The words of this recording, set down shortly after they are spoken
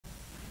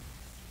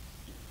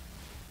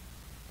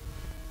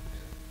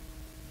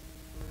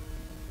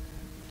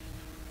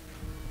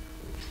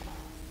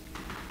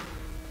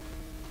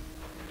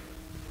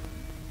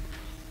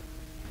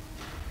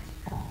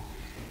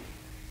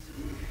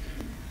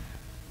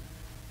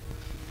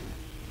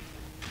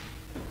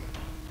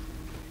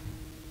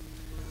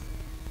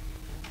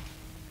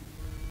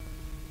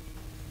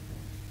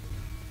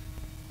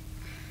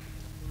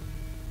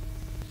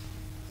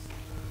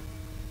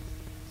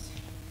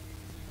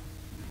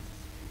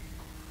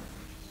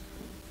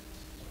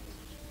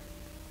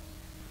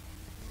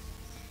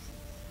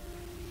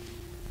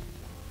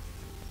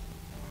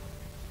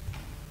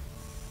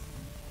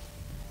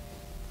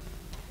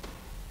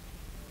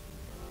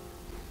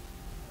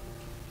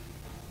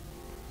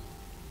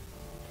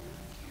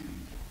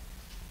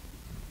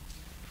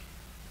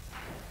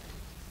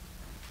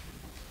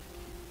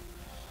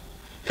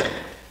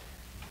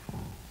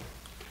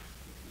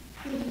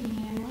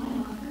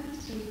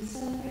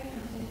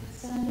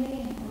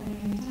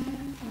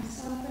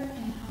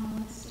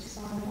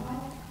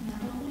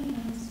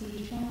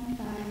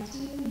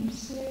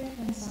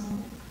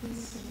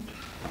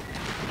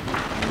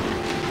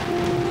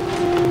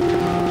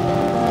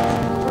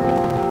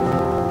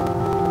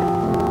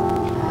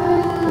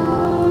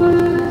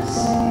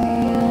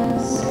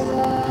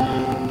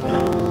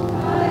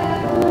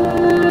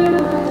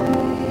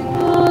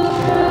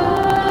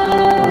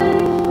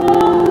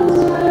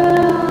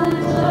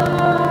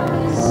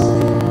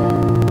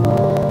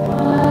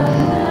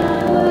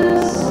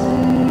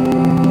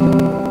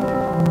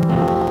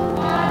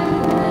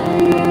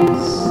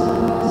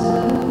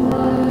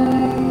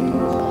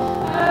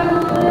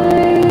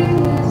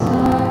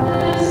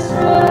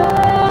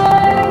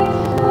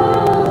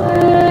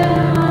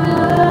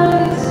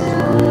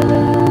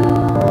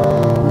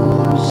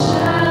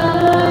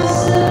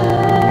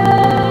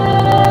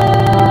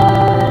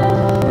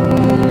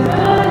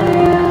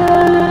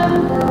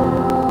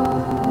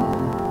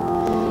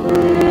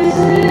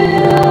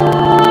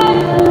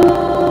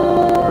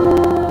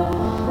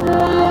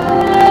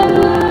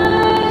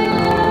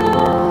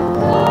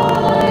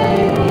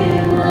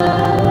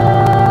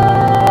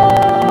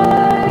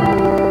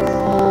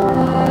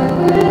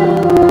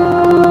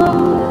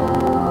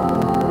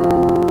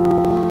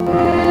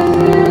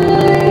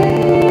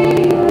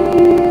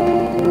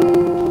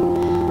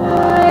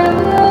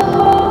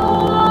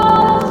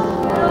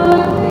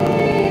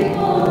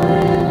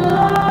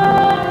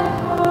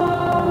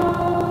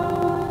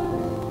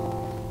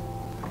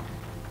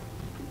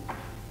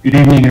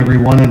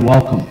everyone, and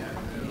welcome.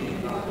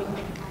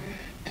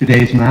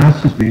 Today's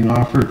Mass is being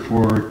offered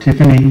for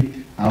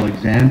Tiffany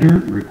Alexander,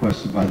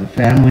 requested by the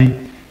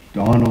family,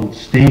 Donald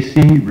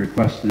Stacy,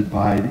 requested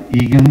by the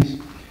Egan's,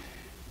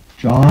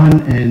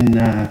 John and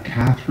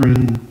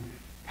Catherine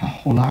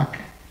Paholak,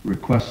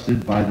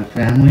 requested by the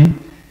family,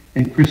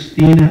 and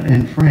Christina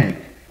and Frank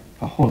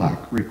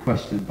Paholak,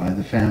 requested by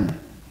the family.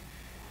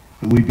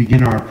 And we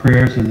begin our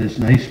prayers on this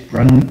nice,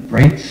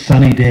 bright,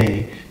 sunny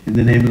day in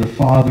the name of the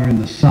Father, and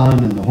the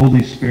Son, and the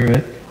Holy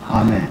Spirit.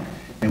 Amen.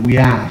 And we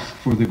ask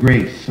for the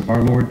grace of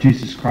our Lord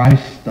Jesus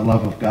Christ, the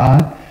love of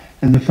God,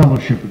 and the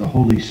fellowship of the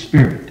Holy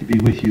Spirit to be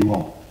with you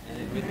all.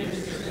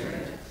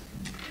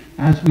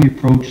 As we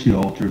approach the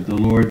altar of the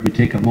Lord, we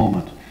take a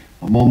moment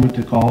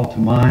to call to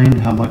mind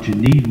how much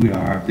in need we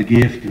are of the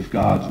gift of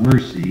God's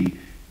mercy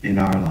in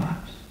our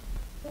lives.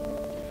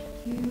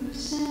 You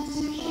sent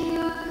to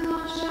heal the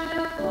contrite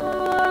of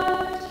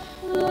heart.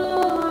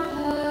 Lord,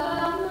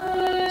 have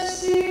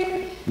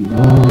mercy.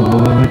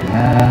 Lord,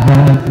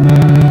 have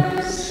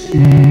mercy.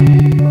 You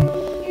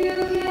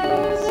healed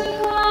the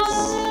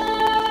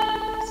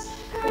crosses.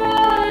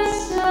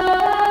 Christ,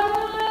 have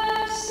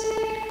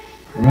mercy.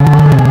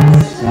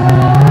 Christ,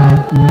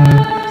 have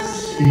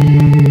mercy.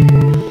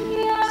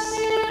 You are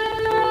seated at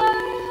the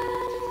right hand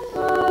of the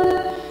Father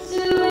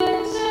to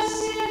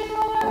intercede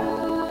for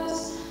us.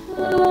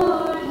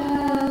 Lord,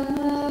 have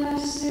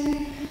mercy.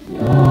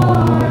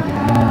 Lord,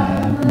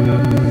 have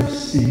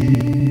mercy.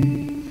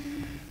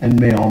 And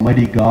may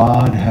Almighty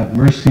God have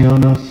mercy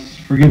on us,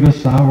 forgive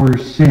us our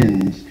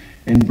sins,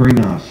 and bring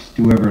us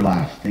to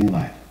everlasting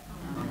life.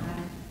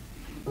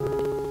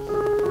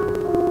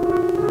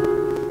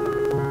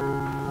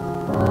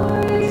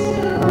 Glory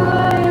to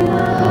God in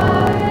the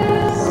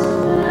highest,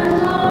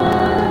 and on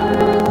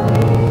earth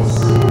peace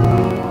to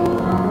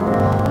people of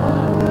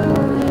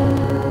good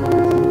will.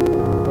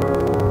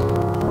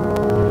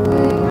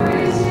 We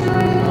praise you,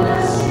 we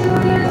bless you,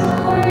 we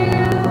adore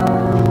you,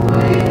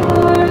 we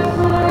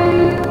glorify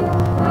you,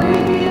 we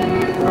give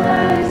you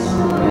thanks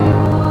for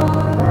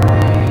your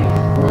great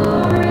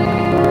glory,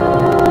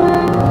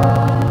 Lord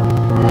God,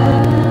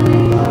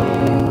 heavenly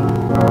King,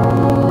 O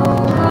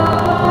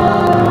God,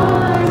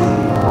 Almighty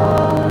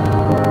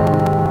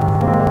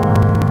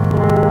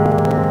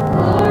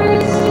Glory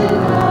to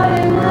God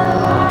in the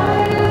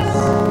highest,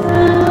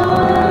 and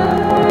on earth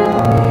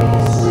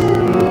peace to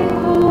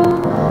people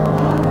of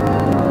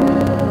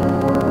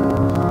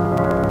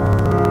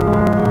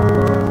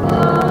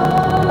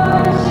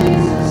Lord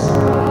Jesus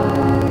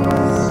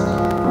Christ,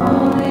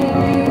 only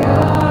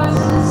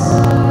begotten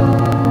Son,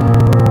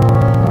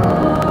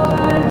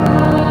 Lord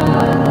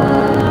God,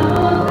 Lamb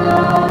of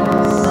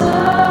God,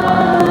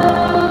 Son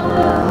of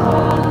the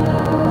Father.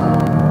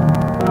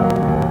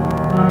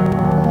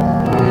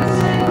 You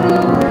take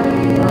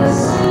away the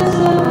sins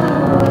of the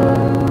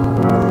world.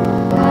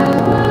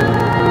 Have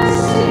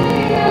mercy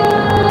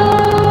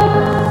on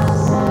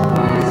us.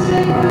 You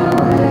take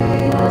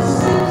away the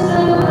sins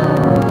of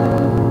the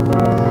world.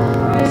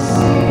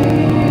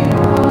 Receive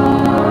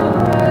our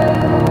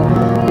prayer.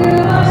 You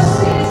are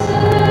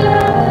seated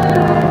at the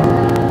right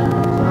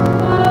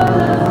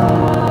hand of the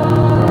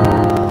Father.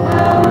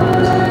 Have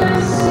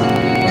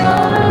mercy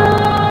on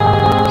us.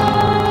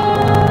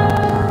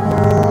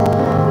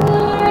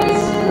 Glory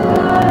to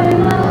God in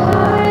the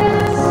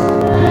highest,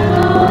 and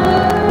on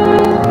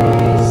earth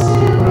peace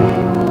to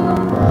people of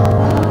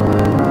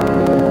good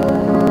will.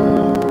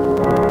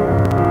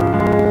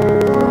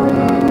 For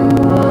you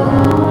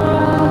alone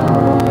are the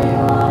Holy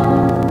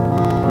One.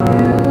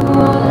 You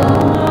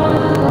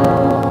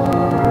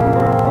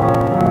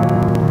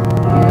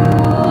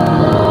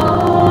alone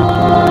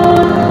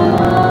are the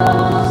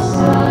Most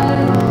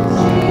High.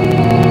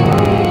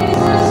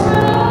 Jesus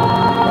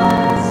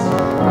Christ,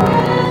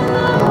 with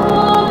the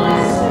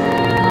Holy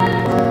Spirit,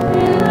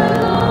 in the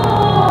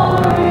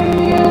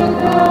glory of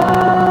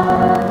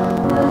God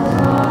the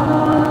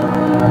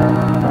Father.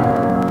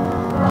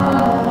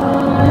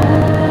 Amen,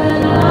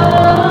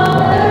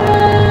 amen.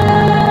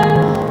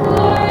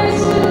 Glory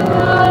to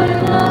God in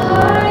the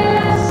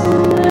highest,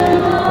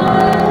 and on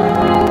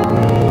earth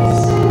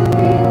peace to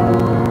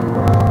people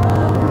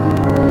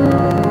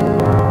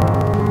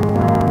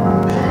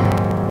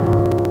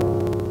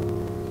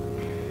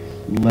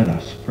Let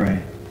us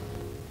pray.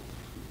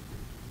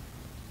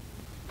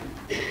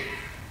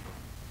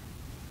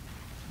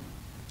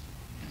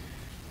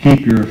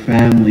 Keep your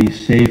family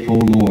safe, O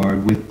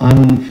Lord, with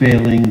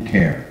unfailing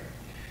care,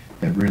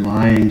 that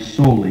relying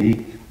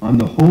solely on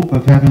the hope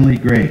of heavenly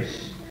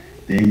grace,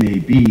 they may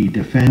be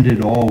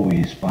defended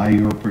always by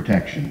your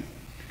protection.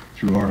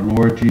 Through our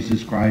Lord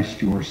Jesus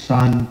Christ, your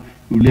Son,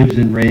 who lives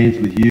and reigns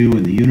with you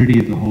in the unity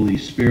of the Holy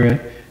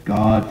Spirit,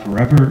 God,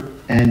 forever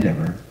and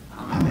ever.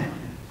 Amen.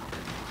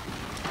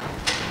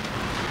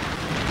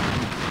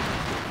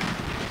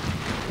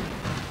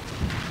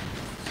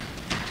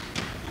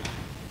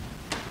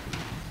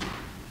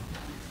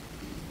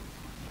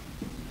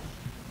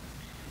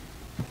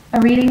 A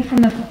reading from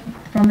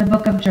the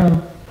book of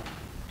Job.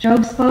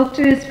 Job spoke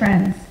to his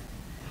friends.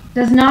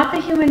 Does not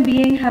the human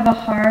being have a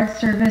hard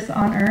service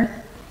on earth?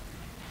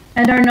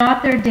 And are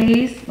not their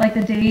days like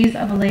the days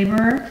of a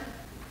laborer?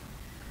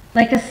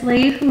 Like a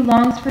slave who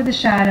longs for the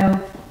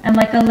shadow, and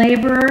like a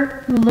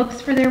laborer who looks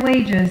for their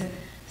wages,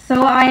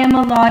 so I am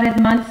allotted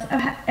months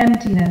of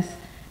emptiness,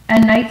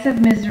 and nights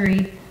of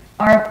misery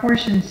are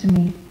apportioned to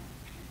me.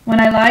 When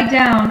I lie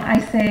down, I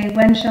say,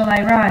 when shall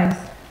I rise?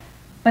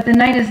 But the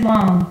night is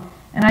long,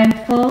 and I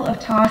am full of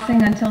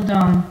tossing until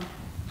dawn.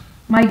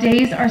 My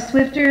days are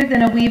swifter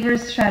than a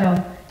weaver's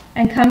shuttle,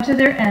 and come to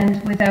their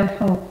end without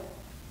hope.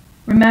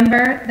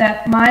 Remember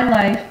that my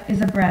life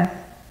is a breath.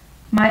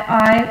 My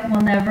eye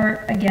will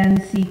never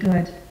again see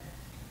good.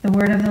 The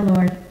word of the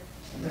Lord.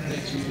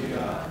 Thanks be to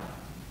God.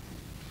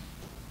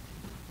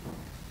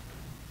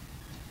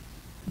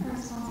 Our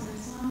responsive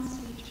songs,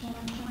 page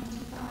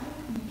 125,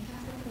 in the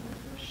Catholic Book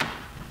of Worship.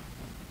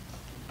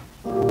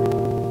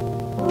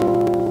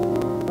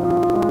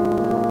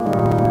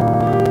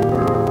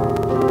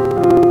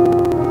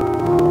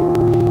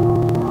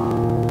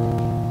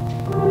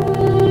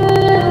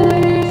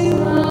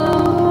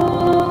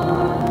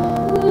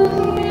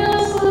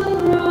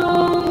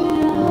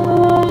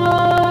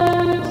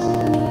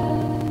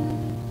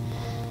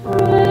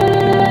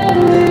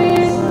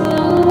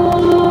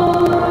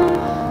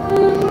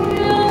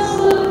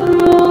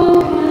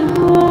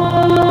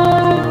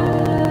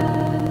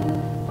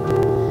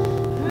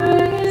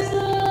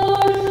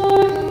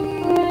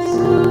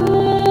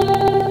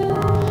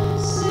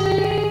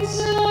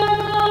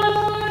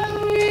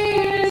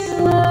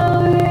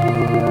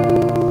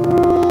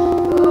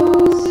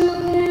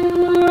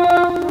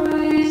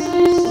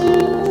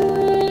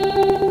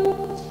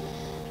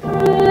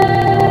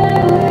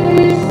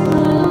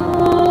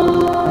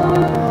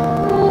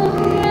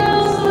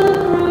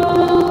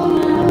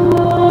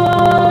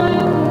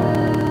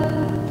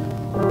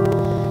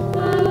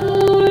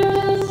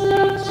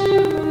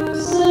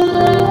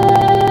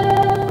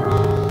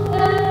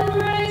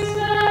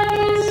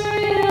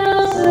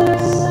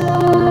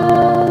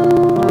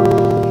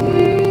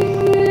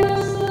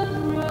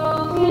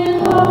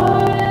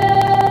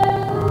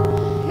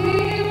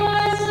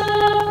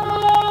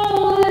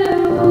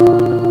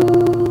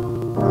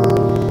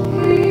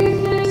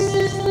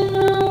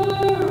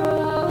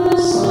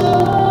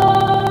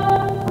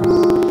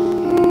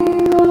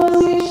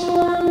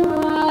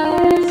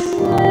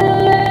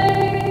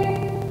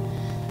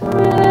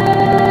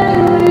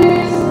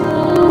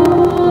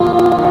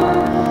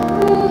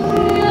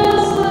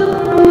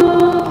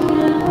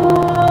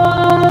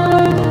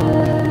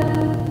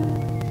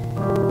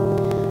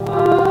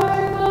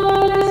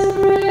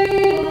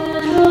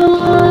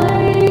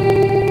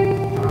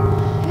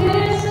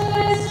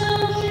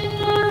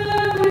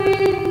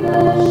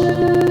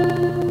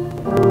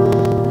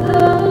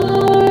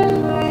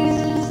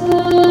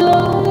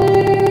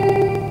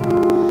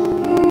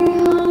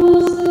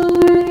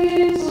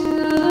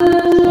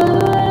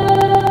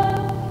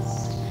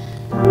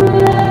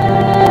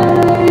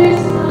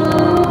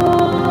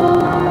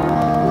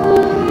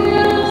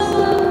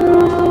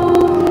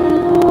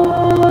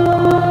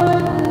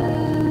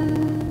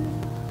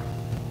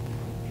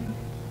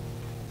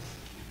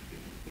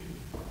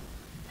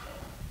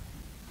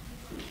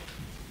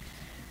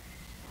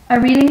 A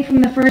reading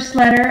from the first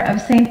letter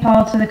of St.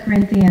 Paul to the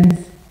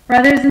Corinthians.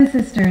 Brothers and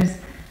sisters,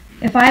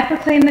 if I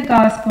proclaim the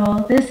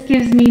gospel, this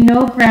gives me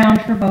no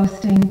ground for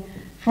boasting,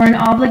 for an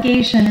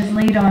obligation is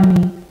laid on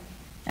me.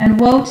 And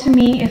woe to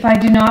me if I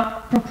do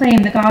not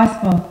proclaim the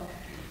gospel.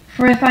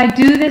 For if I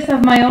do this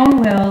of my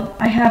own will,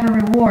 I have a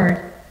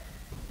reward.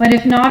 But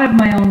if not of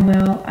my own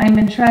will, I am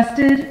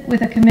entrusted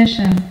with a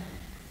commission.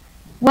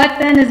 What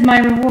then is my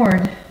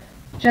reward?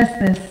 Just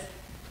this,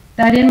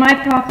 that in my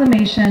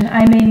proclamation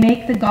I may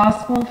make the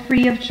gospel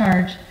free of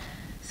charge,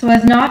 so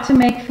as not to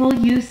make full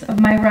use of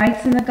my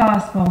rights in the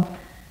gospel.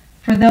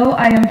 For though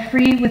I am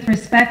free with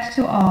respect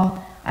to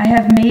all, I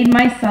have made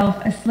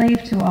myself a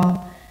slave to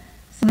all,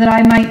 so that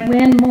I might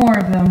win more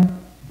of them.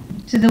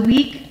 To the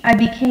weak I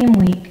became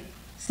weak,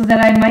 so that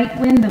I might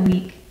win the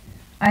weak.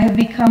 I have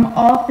become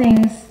all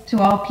things to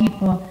all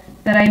people,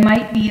 that I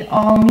might be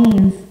all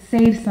means,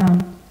 save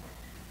some.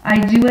 I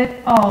do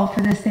it all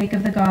for the sake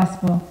of the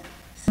gospel,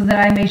 so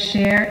that I may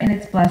share in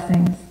its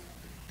blessings.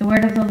 The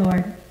word of the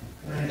Lord.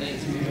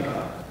 Thanks be to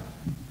God.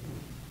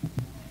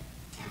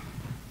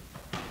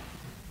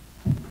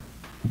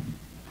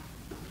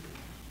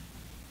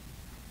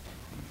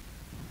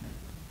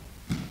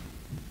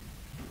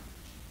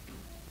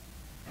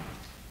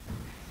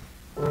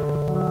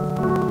 Hallelujah.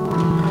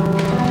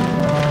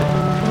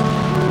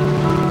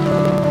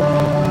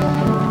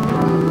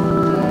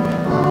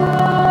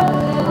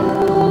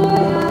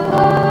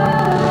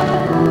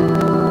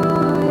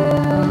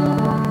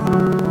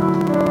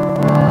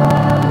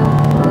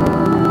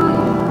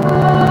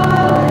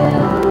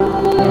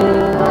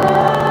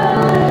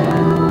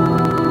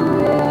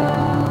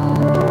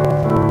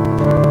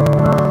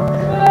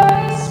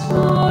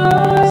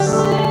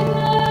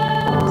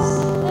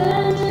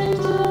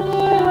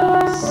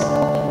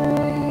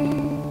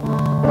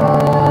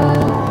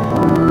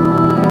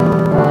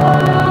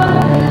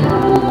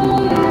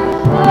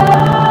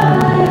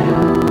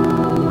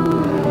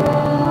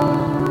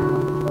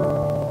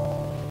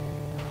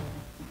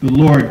 The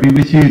Lord be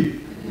with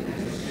you.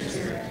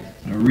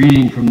 A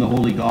reading from the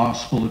Holy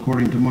Gospel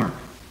according to Mark.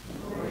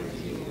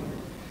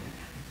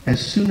 As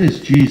soon as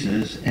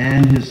Jesus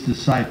and his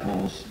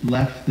disciples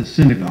left the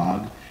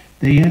synagogue,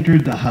 they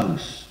entered the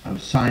house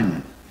of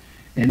Simon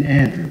and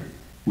Andrew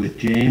with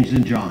James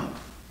and John.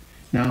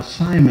 Now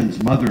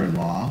Simon's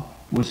mother-in-law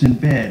was in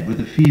bed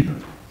with a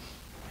fever.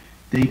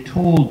 They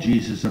told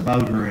Jesus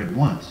about her at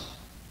once.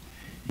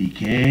 He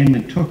came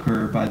and took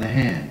her by the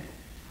hand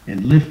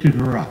and lifted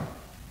her up.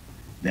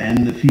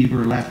 Then the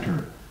fever left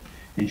her,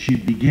 and she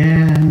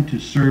began to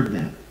serve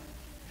them.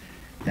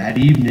 That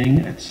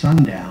evening at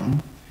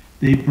sundown,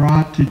 they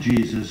brought to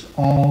Jesus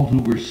all who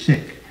were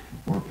sick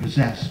or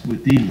possessed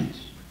with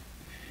demons,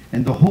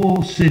 and the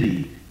whole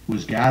city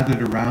was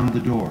gathered around the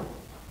door.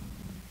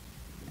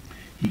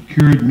 He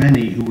cured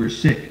many who were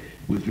sick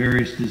with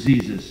various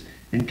diseases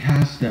and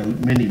cast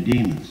out many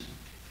demons.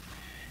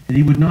 And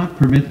he would not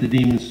permit the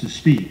demons to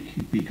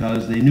speak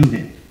because they knew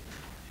him.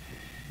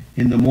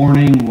 In the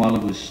morning, while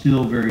it was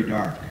still very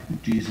dark,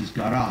 Jesus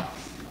got up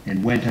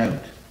and went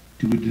out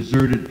to a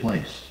deserted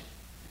place.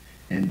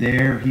 And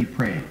there he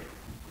prayed.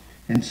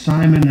 And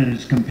Simon and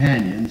his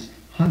companions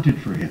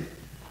hunted for him.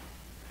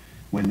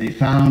 When they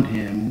found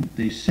him,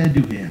 they said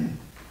to him,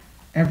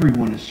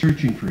 "Everyone is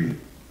searching for you."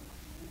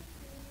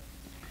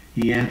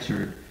 He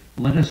answered,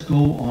 "Let us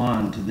go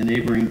on to the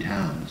neighboring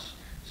towns,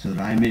 so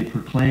that I may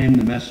proclaim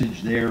the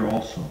message there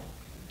also.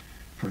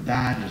 For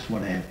that is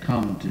what I have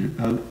come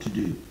out to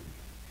do."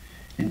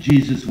 And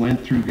Jesus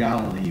went through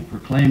Galilee,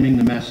 proclaiming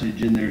the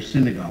message in their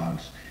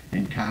synagogues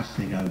and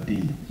casting out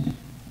demons.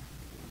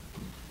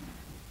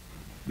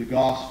 The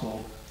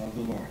Gospel of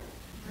the Lord.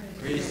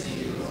 Praise to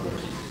you, Lord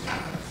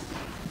Jesus.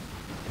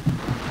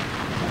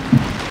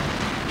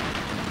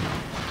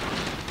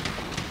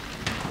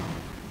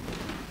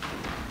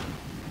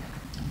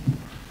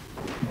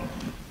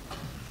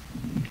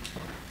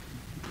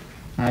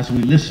 As we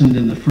listened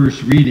in the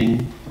first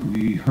reading,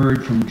 we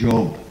heard from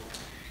Job.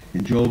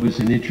 And Job is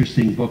an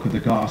interesting book of the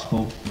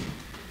Gospel.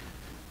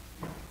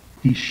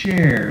 He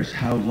shares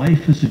how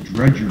life is a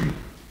drudgery.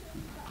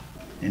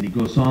 And he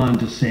goes on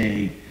to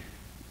say,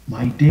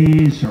 "My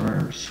days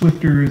are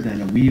swifter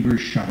than a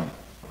weaver's shuttle.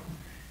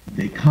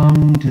 They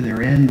come to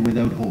their end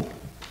without hope."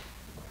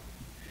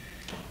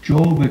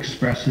 Job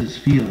expresses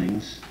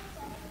feelings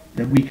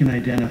that we can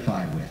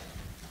identify with.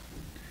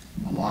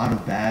 A lot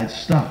of bad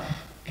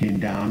stuff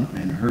came down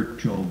and hurt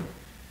Job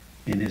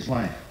in his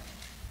life.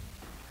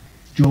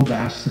 Job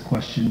asks the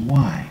question,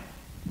 why?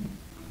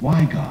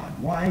 Why, God?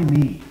 Why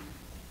me?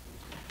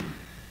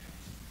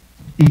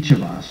 Each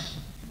of us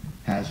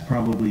has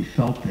probably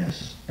felt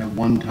this at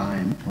one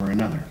time or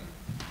another,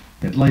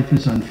 that life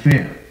is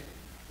unfair,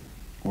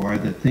 or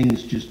that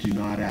things just do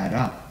not add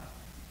up.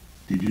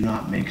 They do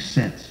not make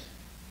sense.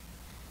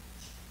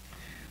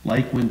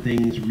 Like when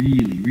things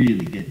really,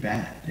 really get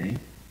bad, eh?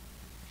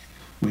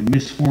 When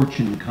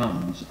misfortune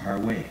comes our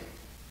way,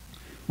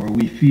 or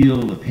we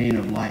feel the pain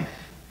of life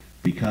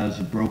because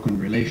of broken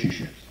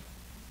relationships,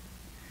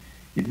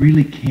 it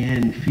really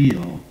can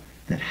feel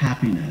that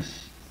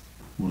happiness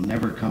will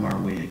never come our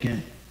way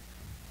again.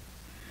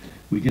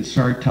 We can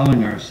start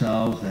telling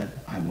ourselves that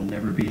I will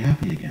never be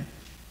happy again.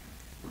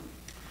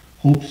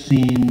 Hope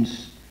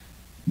seems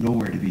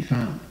nowhere to be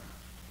found,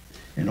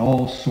 and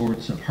all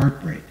sorts of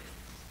heartbreak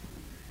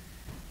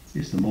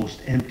is the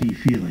most empty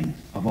feeling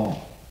of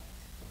all.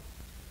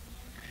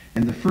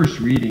 And the first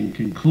reading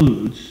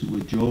concludes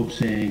with Job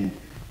saying,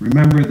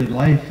 "Remember that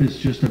life is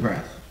just a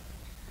breath,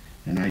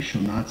 and I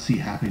shall not see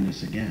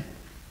happiness again."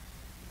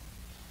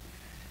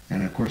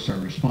 And of course, our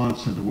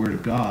response to the Word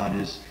of God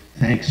is,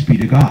 "Thanks be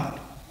to God."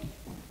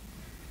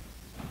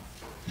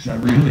 Is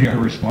that really our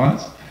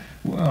response?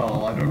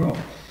 Well, I don't know.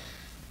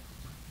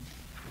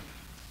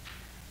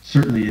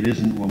 Certainly it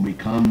isn't when we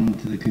come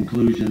to the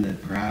conclusion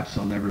that perhaps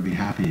I'll never be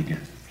happy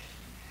again.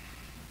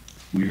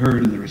 We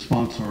heard in the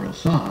responsorial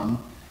psalm,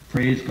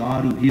 "Praise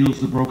God who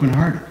heals the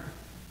brokenhearted."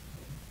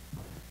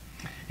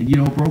 And you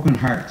know, broken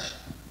hearts,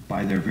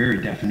 by their very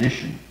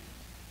definition,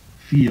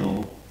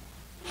 feel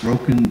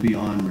broken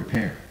beyond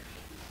repair.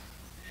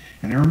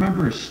 And I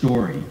remember a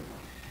story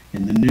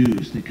in the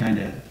news that kind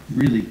of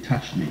really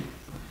touched me.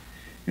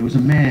 It was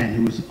a man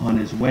who was on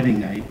his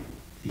wedding night.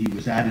 He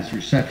was at his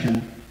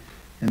reception,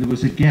 and there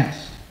was a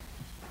guest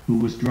who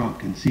was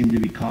drunk and seemed to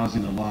be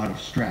causing a lot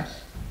of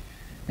stress.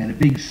 And a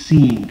big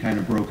scene kind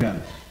of broke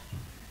out.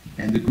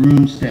 And the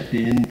groom stepped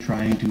in,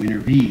 trying to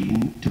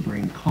intervene to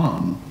bring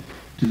calm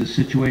to the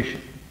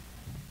situation.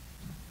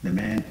 The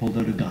man pulled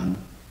out a gun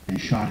and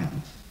shot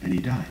him, and he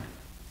died.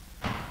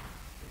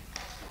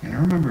 And I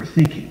remember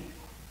thinking,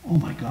 oh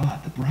my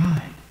God, the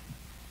bride.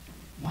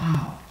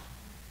 Wow.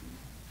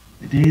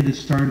 The day that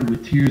started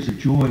with tears of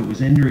joy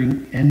was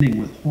ending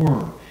with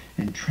horror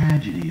and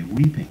tragedy of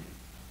weeping.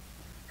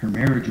 Her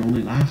marriage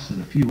only lasted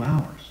a few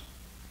hours.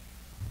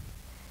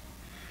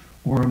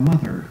 Or a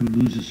mother who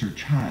loses her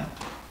child.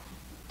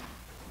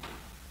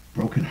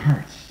 Broken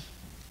hearts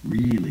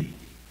really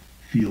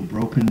feel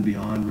broken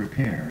beyond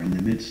repair in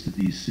the midst of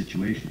these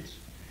situations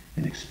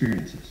and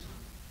experiences.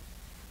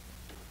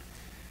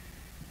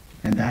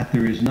 and that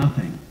there is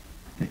nothing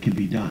that can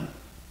be done.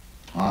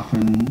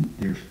 Often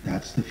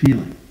that's the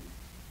feeling.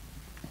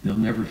 They'll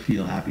never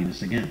feel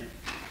happiness again.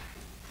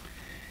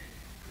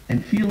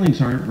 And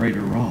feelings aren't right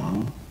or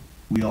wrong.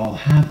 We all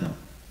have them.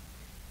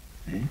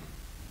 Okay?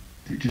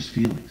 They're just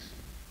feelings.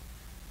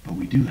 But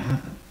we do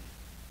have them.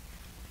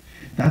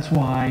 That's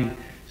why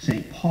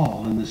St.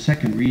 Paul in the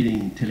second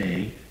reading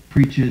today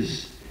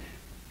preaches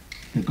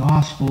the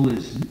gospel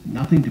is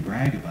nothing to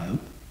brag about.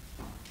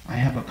 I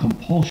have a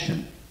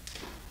compulsion.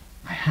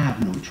 I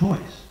have no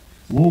choice.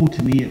 Woe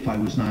to me if I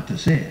was not to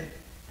say it.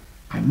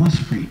 I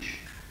must preach.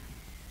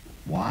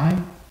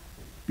 Why?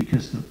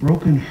 Because the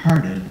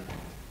brokenhearted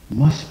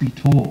must be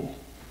told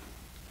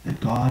that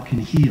God can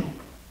heal.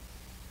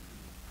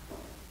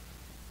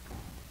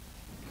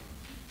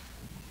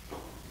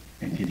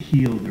 And can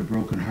heal their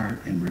broken heart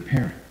and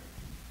repair it.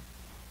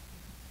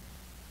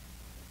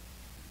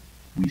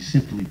 We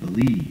simply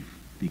believe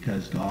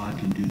because God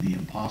can do the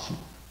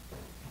impossible.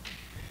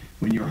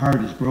 When your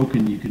heart is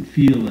broken, you can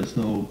feel as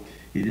though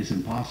it is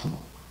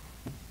impossible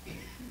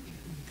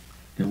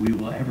that we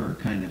will ever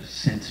kind of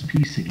sense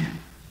peace again.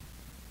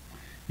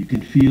 You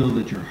can feel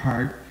that your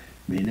heart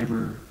may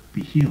never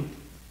be healed.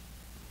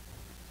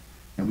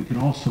 And we can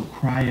also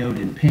cry out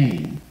in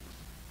pain.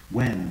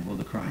 When will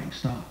the crying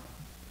stop?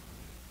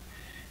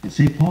 And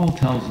St. Paul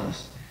tells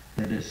us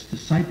that as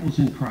disciples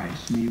in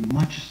Christ, we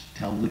must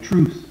tell the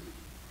truth.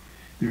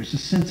 There's a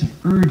sense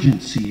of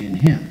urgency in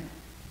him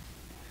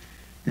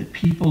that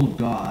people of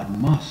God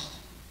must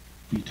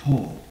be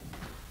told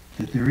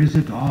that there is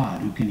a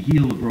God who can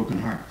heal the broken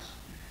hearts.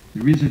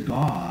 There is a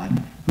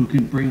God who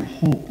can bring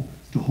hope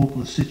to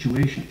hopeless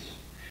situations.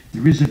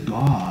 There is a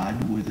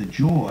God with a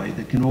joy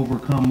that can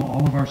overcome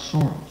all of our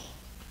sorrows.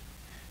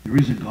 There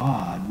is a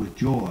God with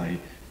joy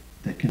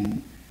that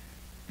can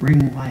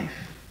bring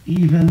life,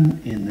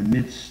 even in the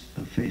midst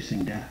of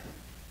facing death.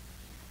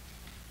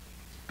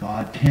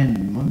 God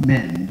can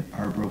mend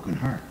our broken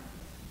heart.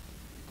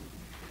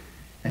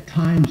 At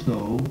times,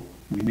 though,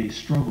 we may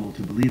struggle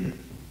to believe it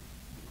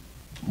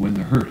when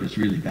the hurt is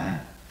really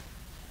bad.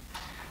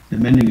 The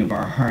mending of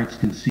our hearts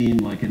can seem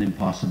like an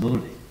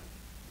impossibility.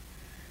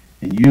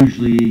 And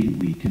usually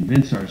we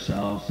convince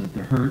ourselves that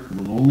the hurt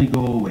will only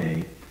go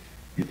away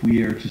if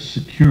we are to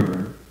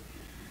secure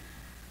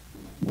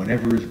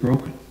whatever is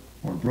broken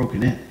or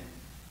broken in.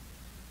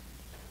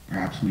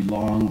 Perhaps we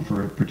long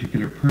for a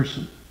particular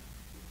person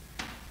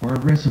or a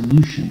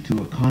resolution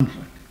to a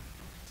conflict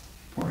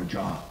or a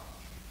job,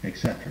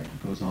 etc.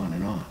 It goes on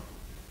and on.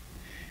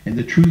 And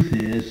the truth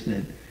is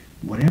that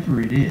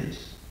whatever it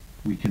is,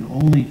 we can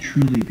only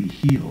truly be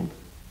healed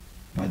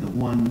by the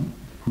one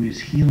who is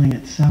healing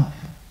itself.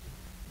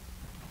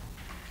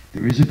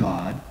 There is a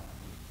God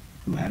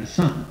who had a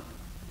son.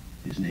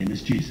 His name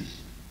is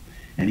Jesus.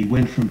 And he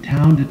went from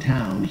town to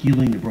town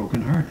healing the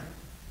brokenhearted.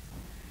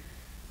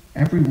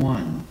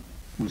 Everyone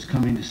was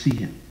coming to see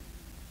him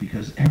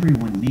because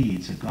everyone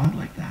needs a God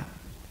like that.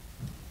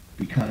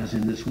 Because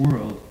in this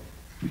world,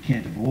 we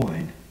can't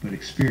avoid but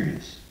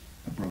experience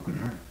a broken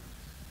heart.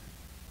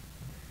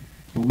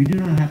 But we do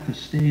not have to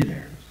stay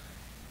there.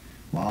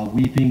 While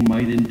weeping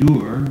might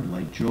endure,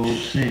 like Job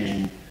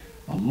saying,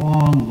 a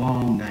long,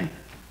 long night,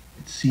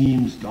 it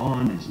seems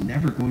dawn is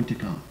never going to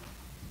come.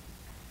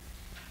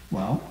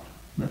 Well,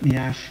 let me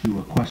ask you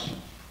a question.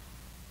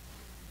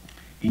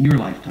 In your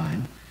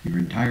lifetime, your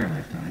entire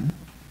lifetime,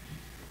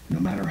 no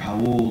matter how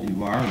old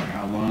you are or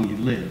how long you've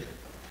lived,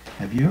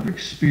 have you ever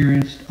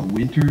experienced a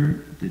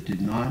winter that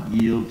did not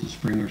yield to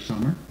spring or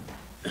summer?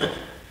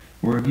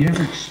 Or have you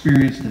ever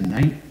experienced a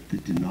night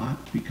that did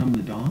not become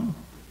the dawn?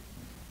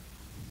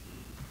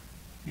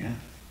 Yeah,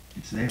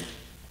 it's there.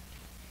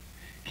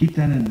 Keep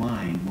that in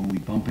mind when we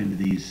bump into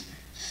these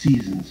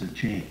seasons of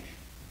change.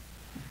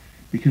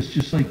 Because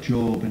just like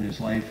Job in his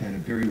life had a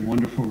very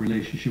wonderful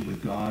relationship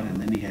with God, and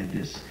then he had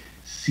this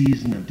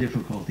season of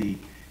difficulty,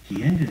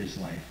 he ended his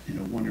life in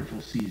a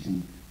wonderful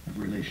season of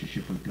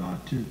relationship with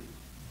God too.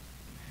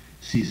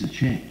 Seasons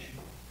change.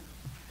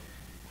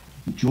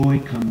 Joy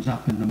comes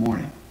up in the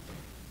morning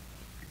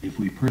if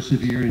we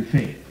persevere in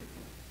faith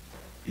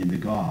in the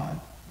God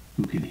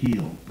who can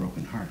heal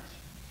broken hearts.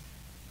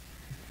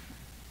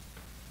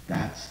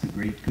 That's the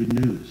great good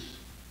news,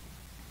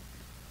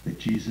 that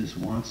Jesus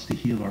wants to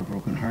heal our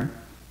broken heart,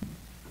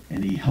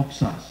 and he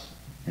helps us.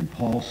 And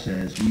Paul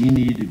says we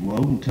need to go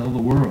out and tell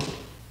the world,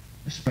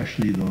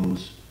 especially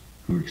those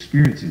who are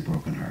experiencing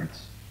broken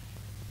hearts,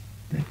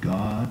 that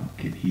God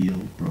can heal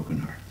broken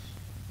hearts.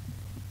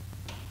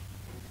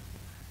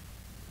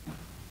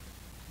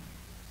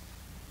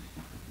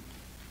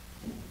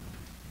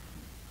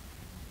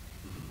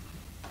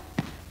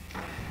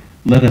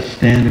 Let us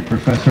stand and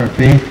profess our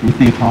faith with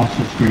the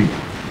Apostles' Creed.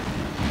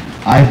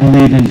 I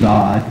believe in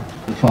God,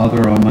 the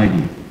Father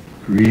Almighty,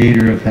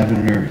 creator of heaven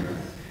and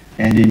earth,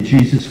 and in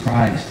Jesus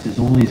Christ, his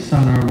only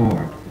Son, our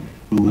Lord,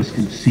 who was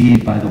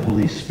conceived by the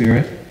Holy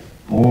Spirit,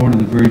 born of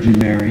the Virgin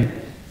Mary,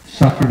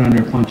 suffered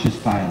under Pontius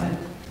Pilate,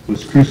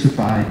 was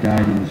crucified,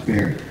 died, and was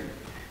buried.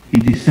 He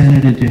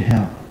descended into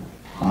hell.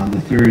 On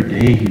the third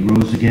day he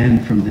rose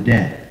again from the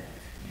dead.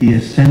 He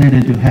ascended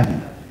into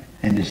heaven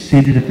and is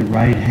seated at the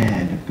right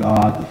hand of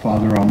God the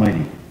Father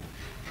Almighty.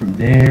 From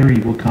there he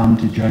will come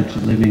to judge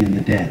the living and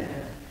the dead.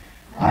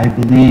 I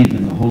believe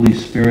in the Holy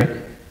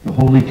Spirit, the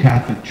Holy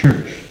Catholic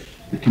Church,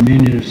 the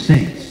communion of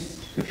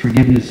saints, the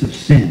forgiveness of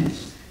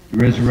sins, the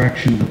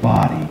resurrection of the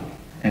body,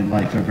 and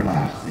life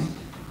everlasting.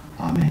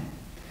 Amen.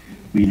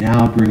 We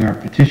now bring our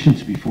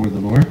petitions before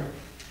the Lord.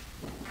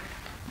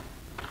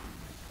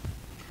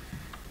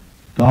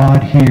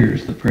 God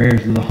hears the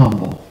prayers of the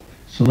humble,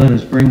 so let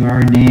us bring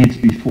our needs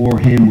before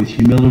him with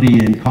humility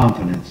and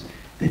confidence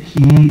that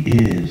he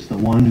is the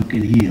one who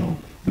can heal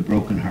the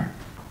broken heart.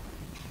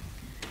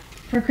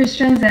 For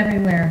Christians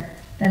everywhere,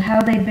 that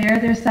how they bear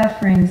their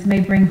sufferings may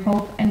bring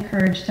hope and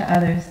courage to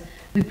others,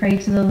 we pray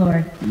to the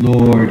Lord.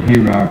 Lord,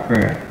 hear our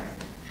prayer.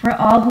 For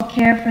all who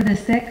care for the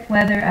sick,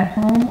 whether at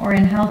home or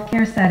in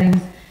healthcare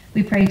settings,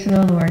 we pray to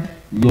the Lord.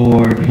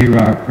 Lord, hear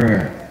our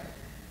prayer.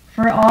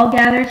 For all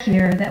gathered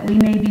here, that we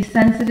may be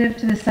sensitive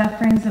to the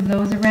sufferings of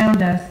those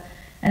around us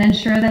and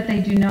ensure that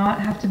they do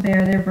not have to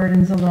bear their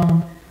burdens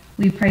alone,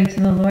 we pray to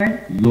the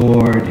Lord.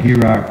 Lord,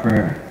 hear our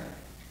prayer.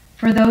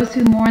 For those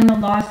who mourn the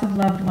loss of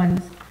loved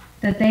ones,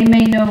 that they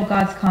may know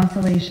God's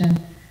consolation,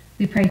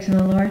 we pray to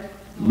the Lord.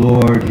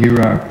 Lord, hear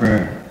our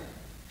prayer.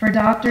 For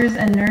doctors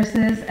and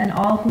nurses and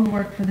all who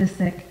work for the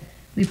sick,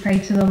 we pray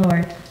to the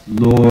Lord.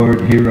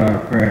 Lord, hear our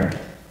prayer.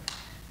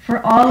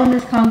 For all in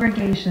this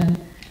congregation,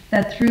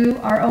 that through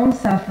our own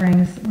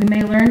sufferings we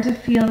may learn to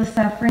feel the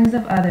sufferings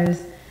of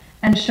others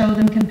and show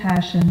them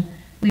compassion,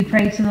 we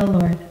pray to the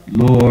Lord.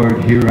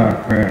 Lord, hear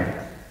our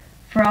prayer.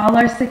 For all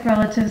our sick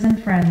relatives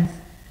and friends,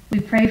 we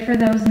pray for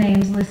those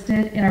names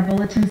listed in our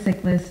bulletin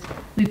sick list,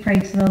 we pray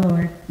to the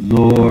Lord.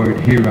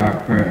 Lord, hear our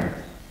prayer.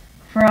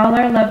 For all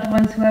our loved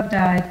ones who have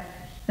died,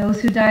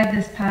 those who died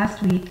this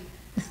past week,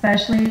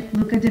 especially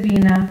Luca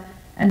Divina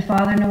and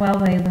Father Noel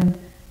Whalen,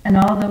 and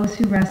all those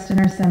who rest in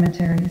our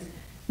cemeteries,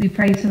 we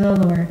pray to the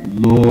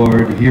Lord.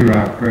 Lord, hear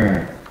our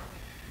prayer.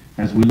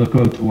 As we look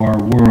out to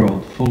our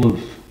world full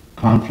of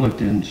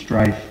conflict and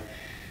strife,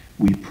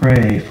 we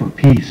pray for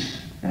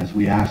peace as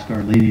we ask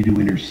Our Lady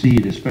to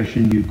intercede,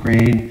 especially in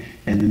Ukraine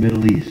and the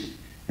Middle East.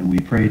 And we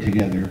pray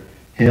together,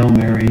 Hail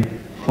Mary,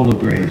 full of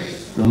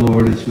grace, the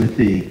Lord is with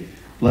thee.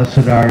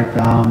 Blessed art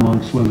thou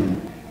amongst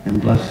women,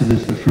 and blessed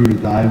is the fruit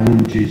of thy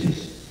womb,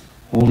 Jesus.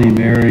 Holy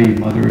Mary,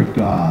 Mother of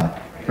God,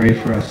 pray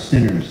for us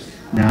sinners,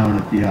 now and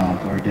at the hour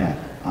of our death.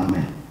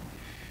 Amen.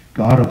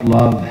 God of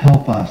love,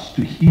 help us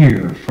to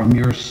hear from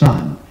your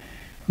Son,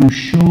 who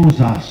shows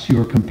us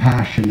your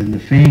compassion in the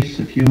face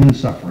of human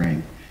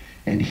suffering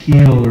and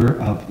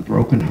healer of the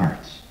broken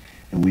hearts.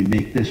 And we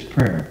make this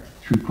prayer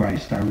through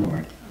Christ our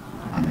Lord.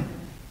 Amen.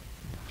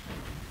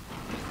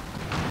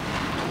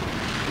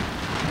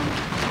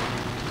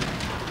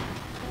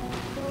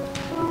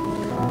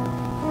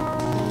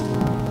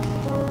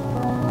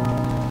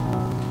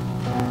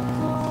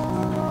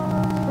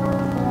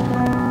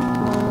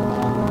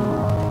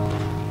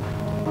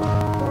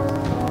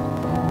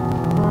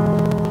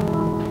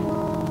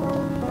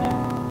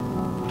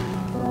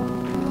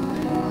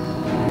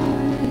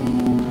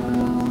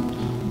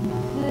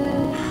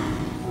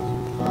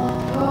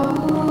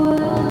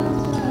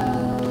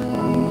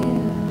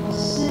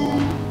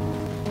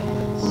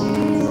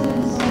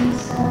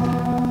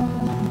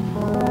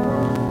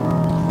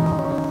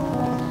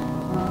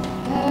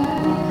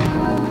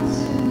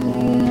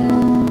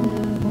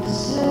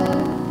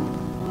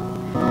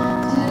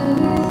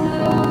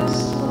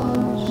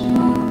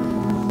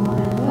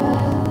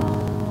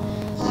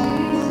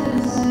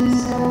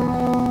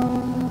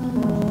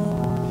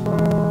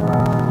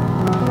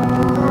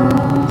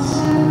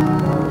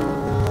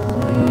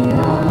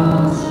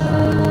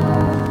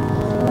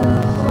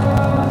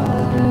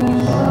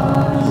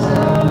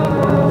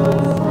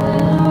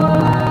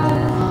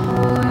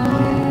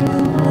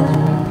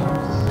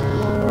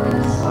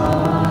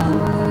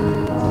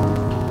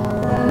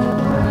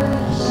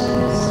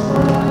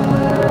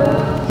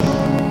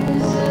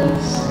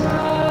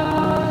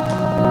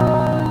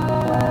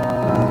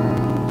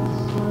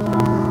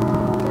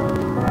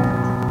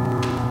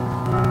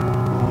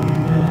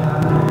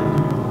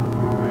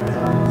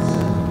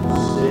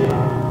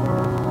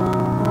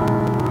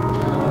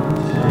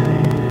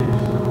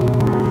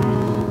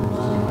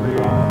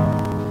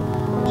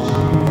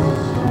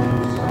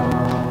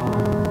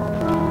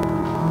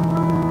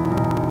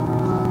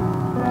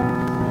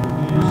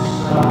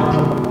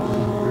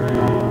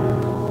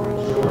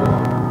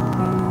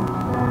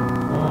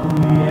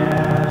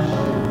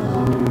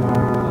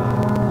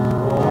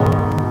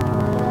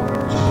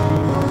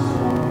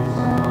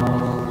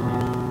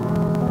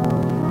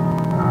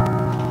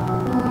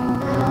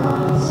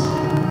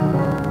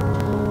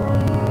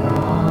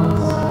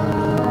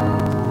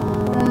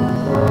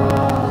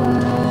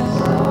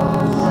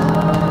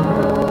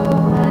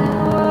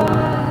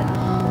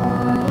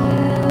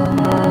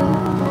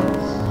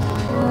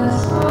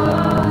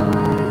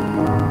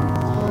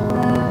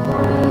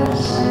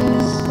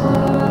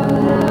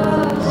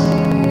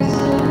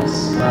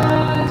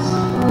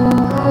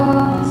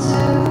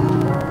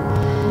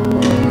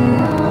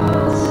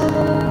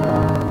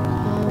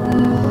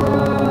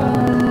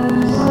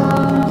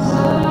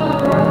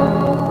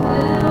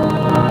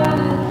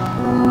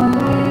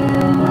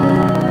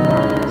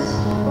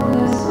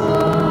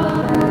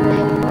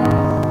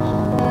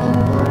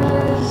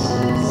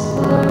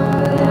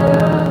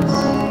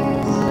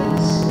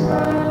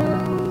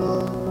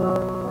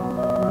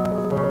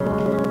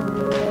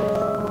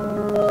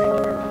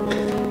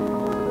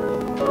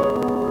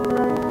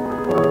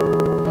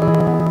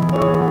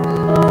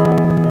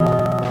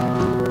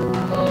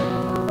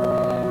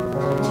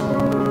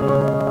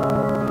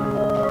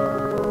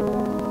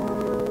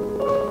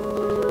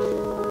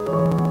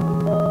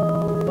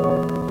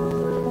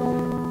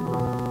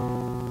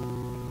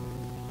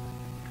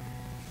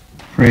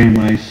 pray,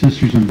 my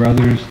sisters and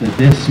brothers, that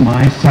this,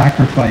 my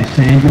sacrifice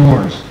and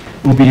yours,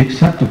 will be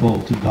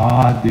acceptable to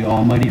God, the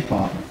Almighty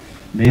Father.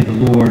 May the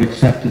Lord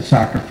accept the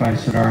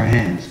sacrifice at our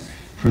hands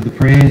for the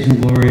praise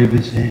and glory of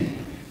his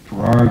name, for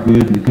our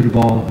good and the good of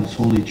all his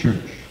holy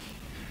church.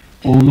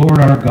 O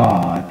Lord our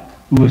God,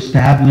 who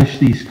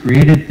established these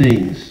created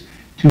things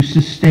to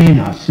sustain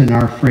us in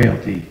our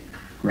frailty,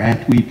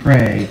 grant, we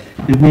pray,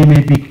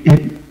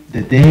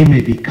 that they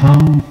may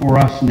become for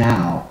us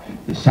now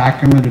the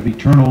sacrament of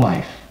eternal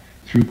life,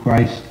 through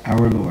Christ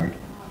our Lord.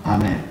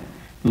 Amen.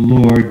 The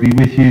Lord be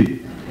with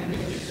you.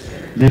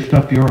 Lift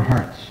up your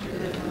hearts.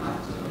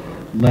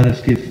 Let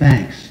us give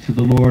thanks to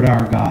the Lord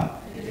our God.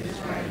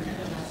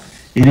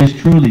 It is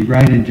truly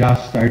right and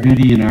just, our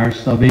duty and our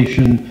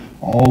salvation,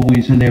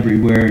 always and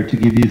everywhere, to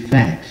give you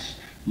thanks,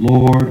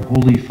 Lord,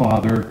 Holy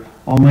Father,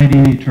 Almighty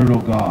and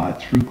eternal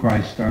God, through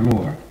Christ our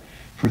Lord.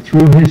 For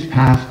through his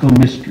paschal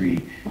mystery,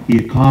 he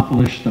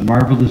accomplished the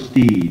marvelous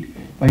deed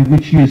by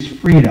which he has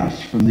freed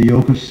us from the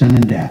yoke of sin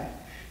and death,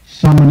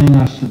 summoning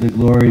us to the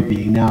glory of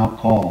being now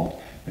called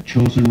a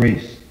chosen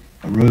race,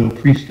 a royal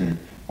priesthood,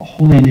 a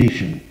holy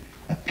nation,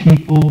 a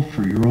people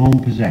for your own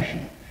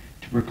possession,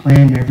 to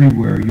proclaim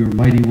everywhere your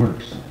mighty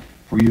works.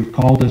 For you have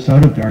called us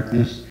out of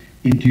darkness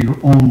into your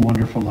own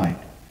wonderful light.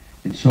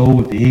 And so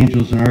with the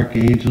angels and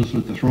archangels,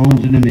 with the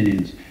thrones and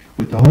dominions,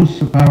 with the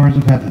hosts of powers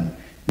of heaven,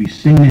 we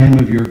sing the hymn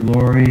of your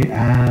glory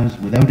as,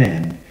 without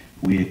end,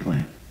 we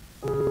acclaim.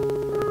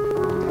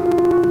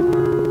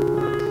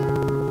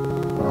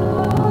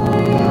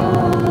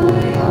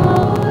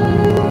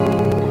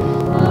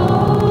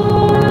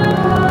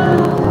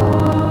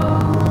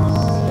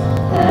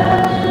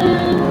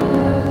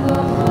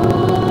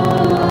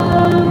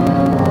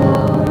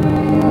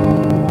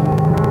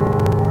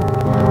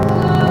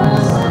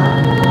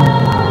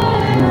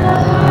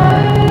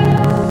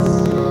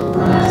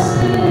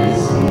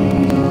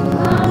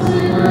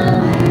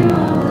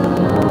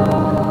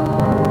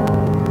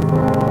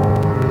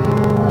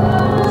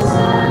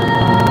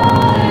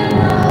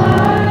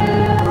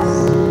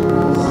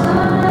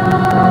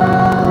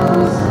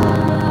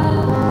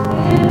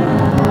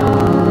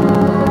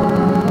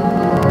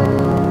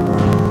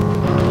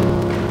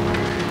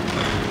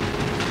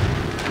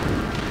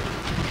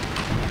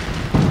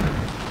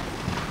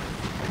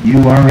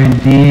 You are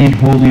indeed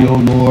holy, O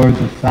Lord,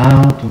 the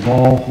fount of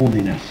all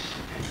holiness.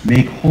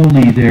 Make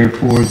holy,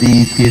 therefore,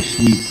 these gifts,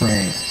 we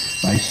pray,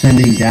 by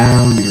sending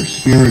down your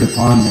Spirit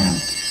upon them,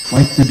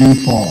 like the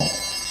dewfall,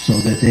 so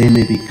that they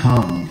may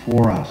become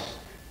for us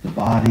the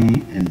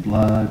body and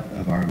blood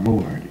of our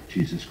Lord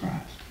Jesus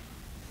Christ.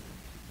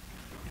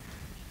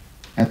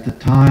 At the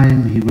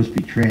time he was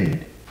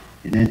betrayed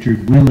and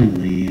entered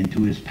willingly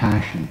into his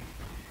passion,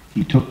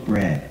 he took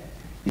bread,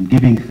 and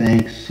giving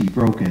thanks, he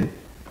broke it,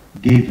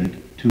 gave it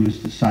to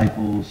his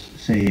disciples,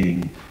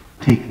 saying,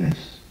 "Take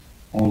this,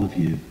 all of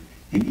you,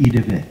 and eat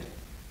of it,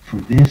 for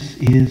this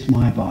is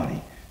my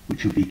body,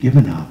 which will be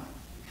given up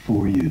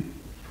for you."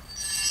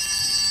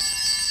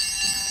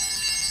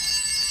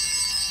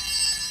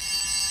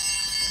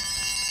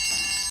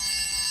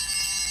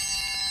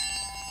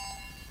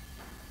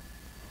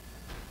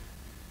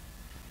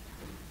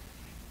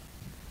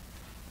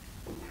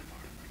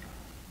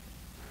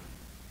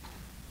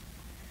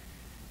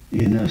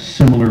 In a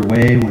similar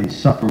way, when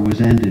supper was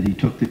ended, he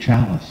took the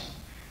chalice,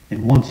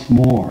 and once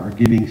more,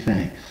 giving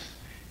thanks,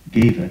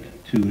 gave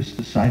it to his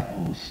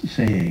disciples,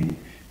 saying,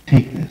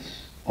 "Take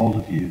this, all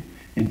of you,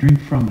 and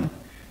drink from it,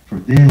 for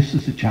this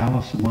is the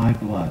chalice of my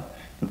blood,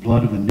 the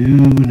blood of a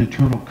new and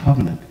eternal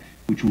covenant,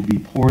 which will be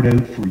poured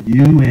out for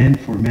you and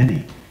for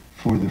many,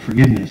 for the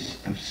forgiveness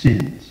of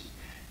sins.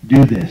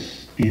 Do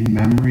this in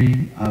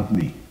memory of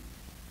me."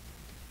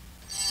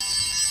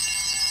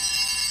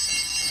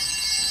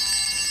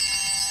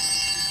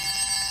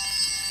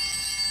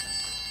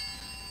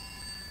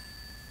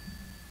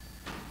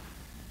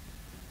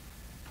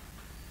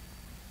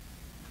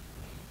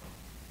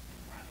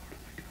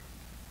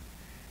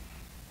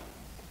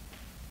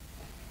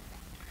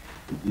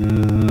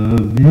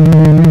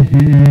 The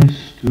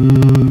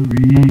mystery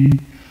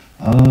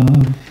of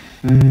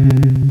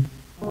faith.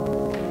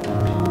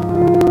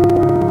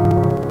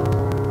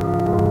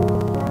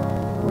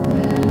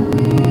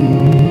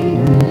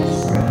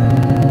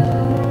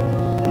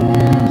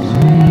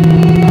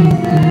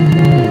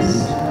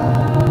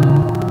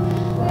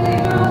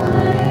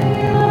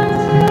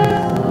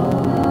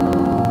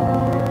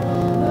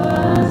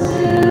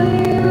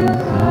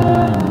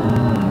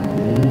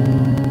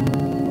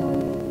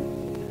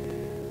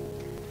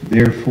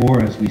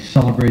 Therefore, as we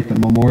celebrate the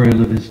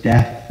memorial of his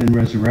death and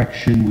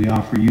resurrection, we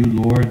offer you,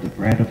 Lord, the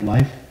bread of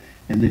life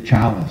and the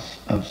chalice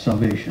of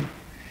salvation,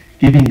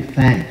 giving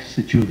thanks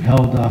that you have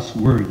held us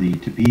worthy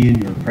to be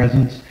in your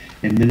presence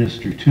and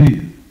minister to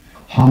you.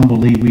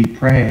 Humbly we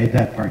pray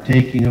that,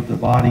 partaking of the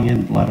body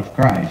and blood of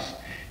Christ,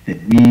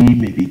 that we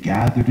may be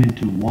gathered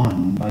into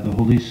one by the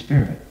Holy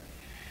Spirit.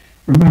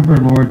 Remember,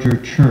 Lord, your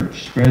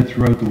church spread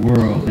throughout the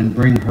world, and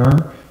bring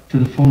her to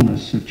the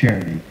fullness of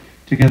charity,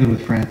 together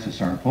with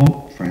Francis our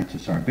Pope,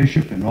 Francis our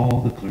Bishop, and all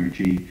the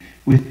clergy,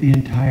 with the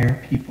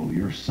entire people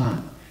your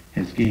Son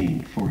has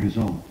gained for his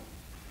own.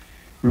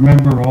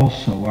 Remember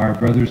also our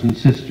brothers and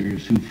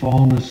sisters who've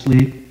fallen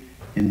asleep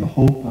in the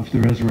hope of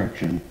the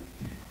resurrection,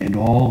 and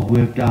all who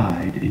have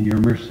died in your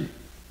mercy.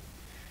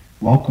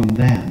 Welcome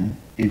them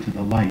into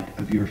the light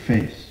of your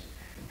face.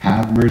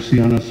 Have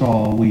mercy on us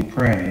all, we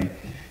pray,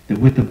 that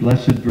with the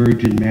Blessed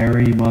Virgin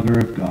Mary, Mother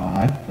of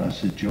God,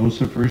 Blessed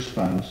Joseph, her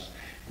spouse,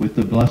 with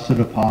the blessed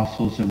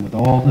apostles, and with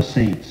all the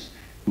saints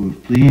who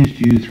have pleased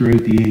you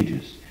throughout the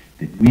ages,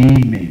 that we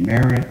may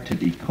merit to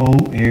be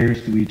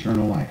co-heirs to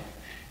eternal life,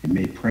 and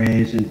may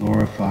praise and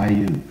glorify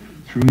you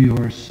through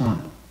your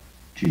Son,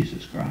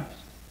 Jesus Christ.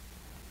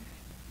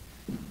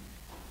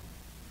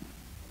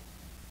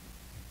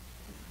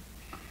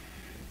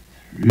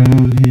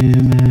 Through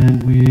him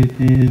and with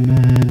him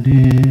and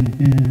in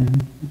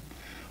him,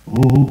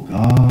 O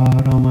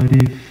God,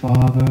 Almighty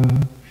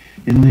Father,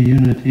 in the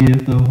unity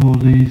of the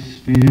Holy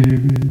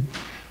Spirit,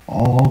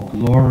 all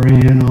glory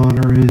and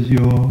honor is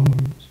yours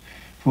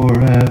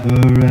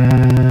forever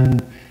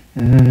and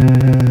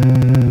ever.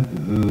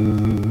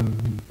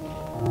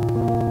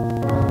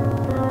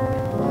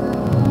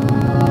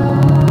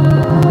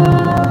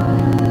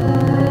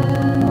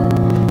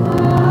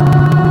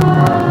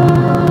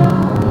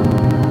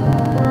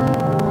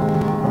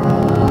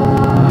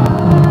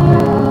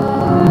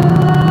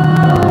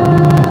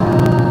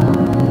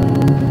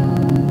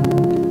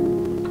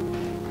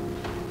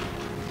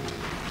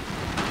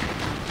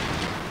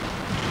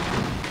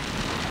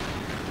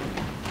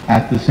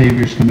 At the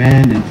Savior's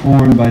command,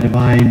 informed by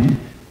divine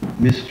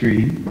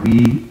mystery,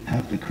 we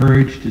have the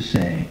courage to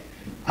say,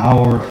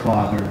 Our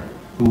Father,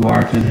 who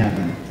art in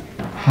heaven,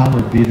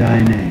 hallowed be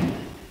thy name.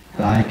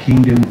 Thy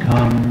kingdom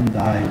come,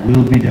 thy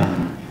will be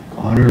done,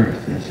 on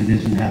earth as it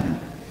is in heaven.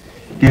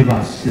 Give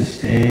us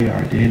this day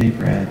our daily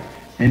bread,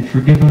 and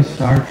forgive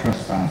us our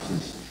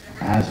trespasses,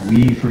 as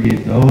we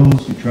forgive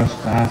those who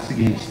trespass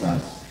against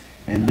us.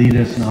 And lead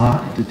us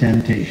not into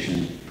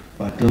temptation,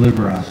 but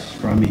deliver us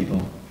from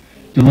evil.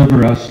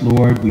 Deliver us,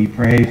 Lord, we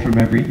pray, from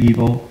every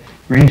evil.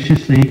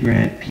 Graciously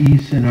grant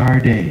peace in our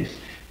days,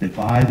 that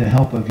by the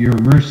help of your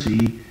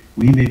mercy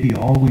we may be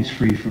always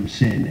free from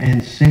sin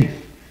and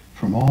safe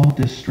from all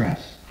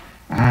distress,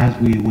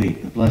 as we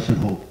await the blessed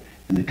hope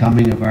and the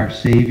coming of our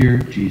Savior,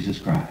 Jesus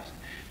Christ.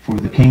 For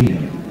the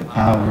kingdom, the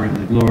power, and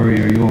the glory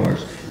are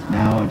yours,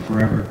 now and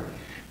forever.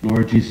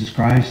 Lord Jesus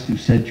Christ, who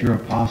said to your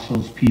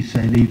apostles, Peace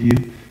I leave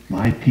you,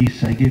 my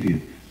peace I give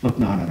you. Look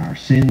not on our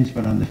sins,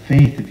 but on the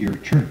faith of your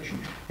church,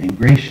 and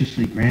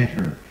graciously grant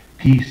her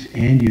peace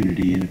and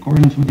unity in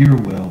accordance with your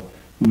will,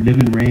 who live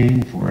and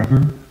reign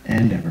forever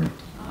and ever.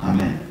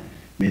 Amen.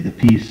 May the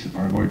peace of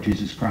our Lord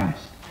Jesus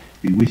Christ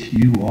be with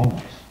you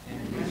always.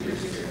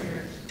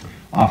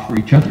 Offer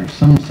each other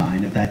some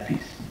sign of that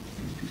peace.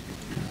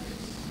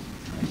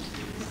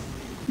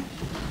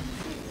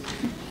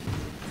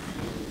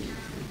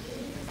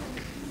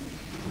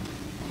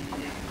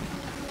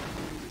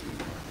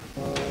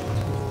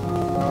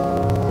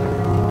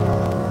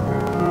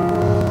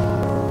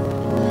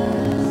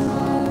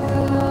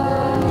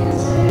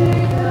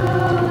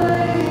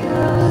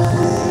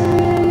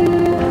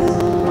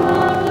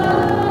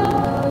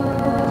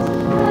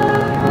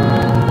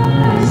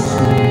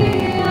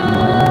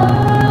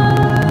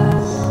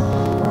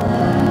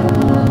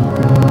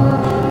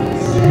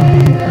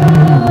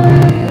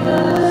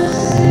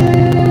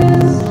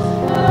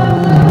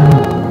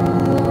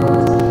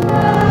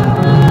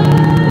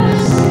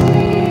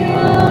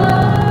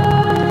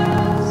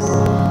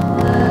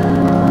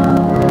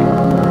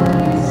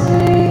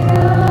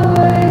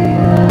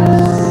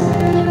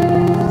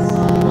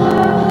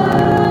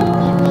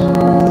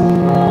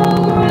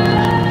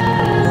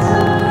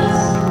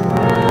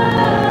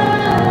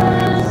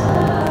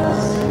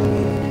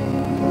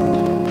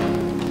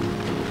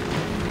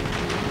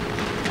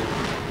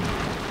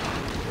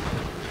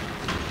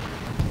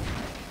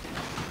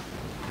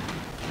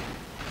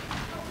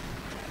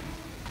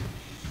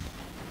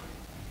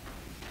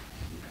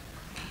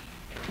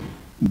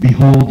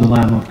 Behold the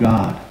Lamb of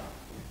God.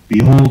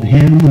 Behold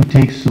him who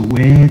takes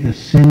away the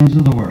sins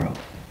of the world.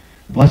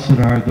 Blessed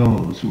are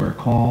those who are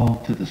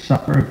called to the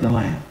supper of the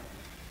Lamb.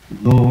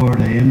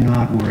 Lord, I am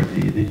not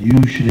worthy that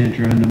you should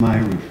enter under my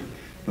roof,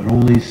 but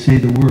only say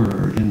the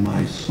word, and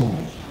my soul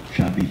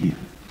shall be healed.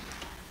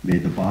 May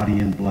the body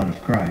and blood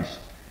of Christ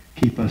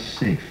keep us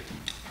safe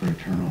for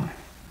eternal life.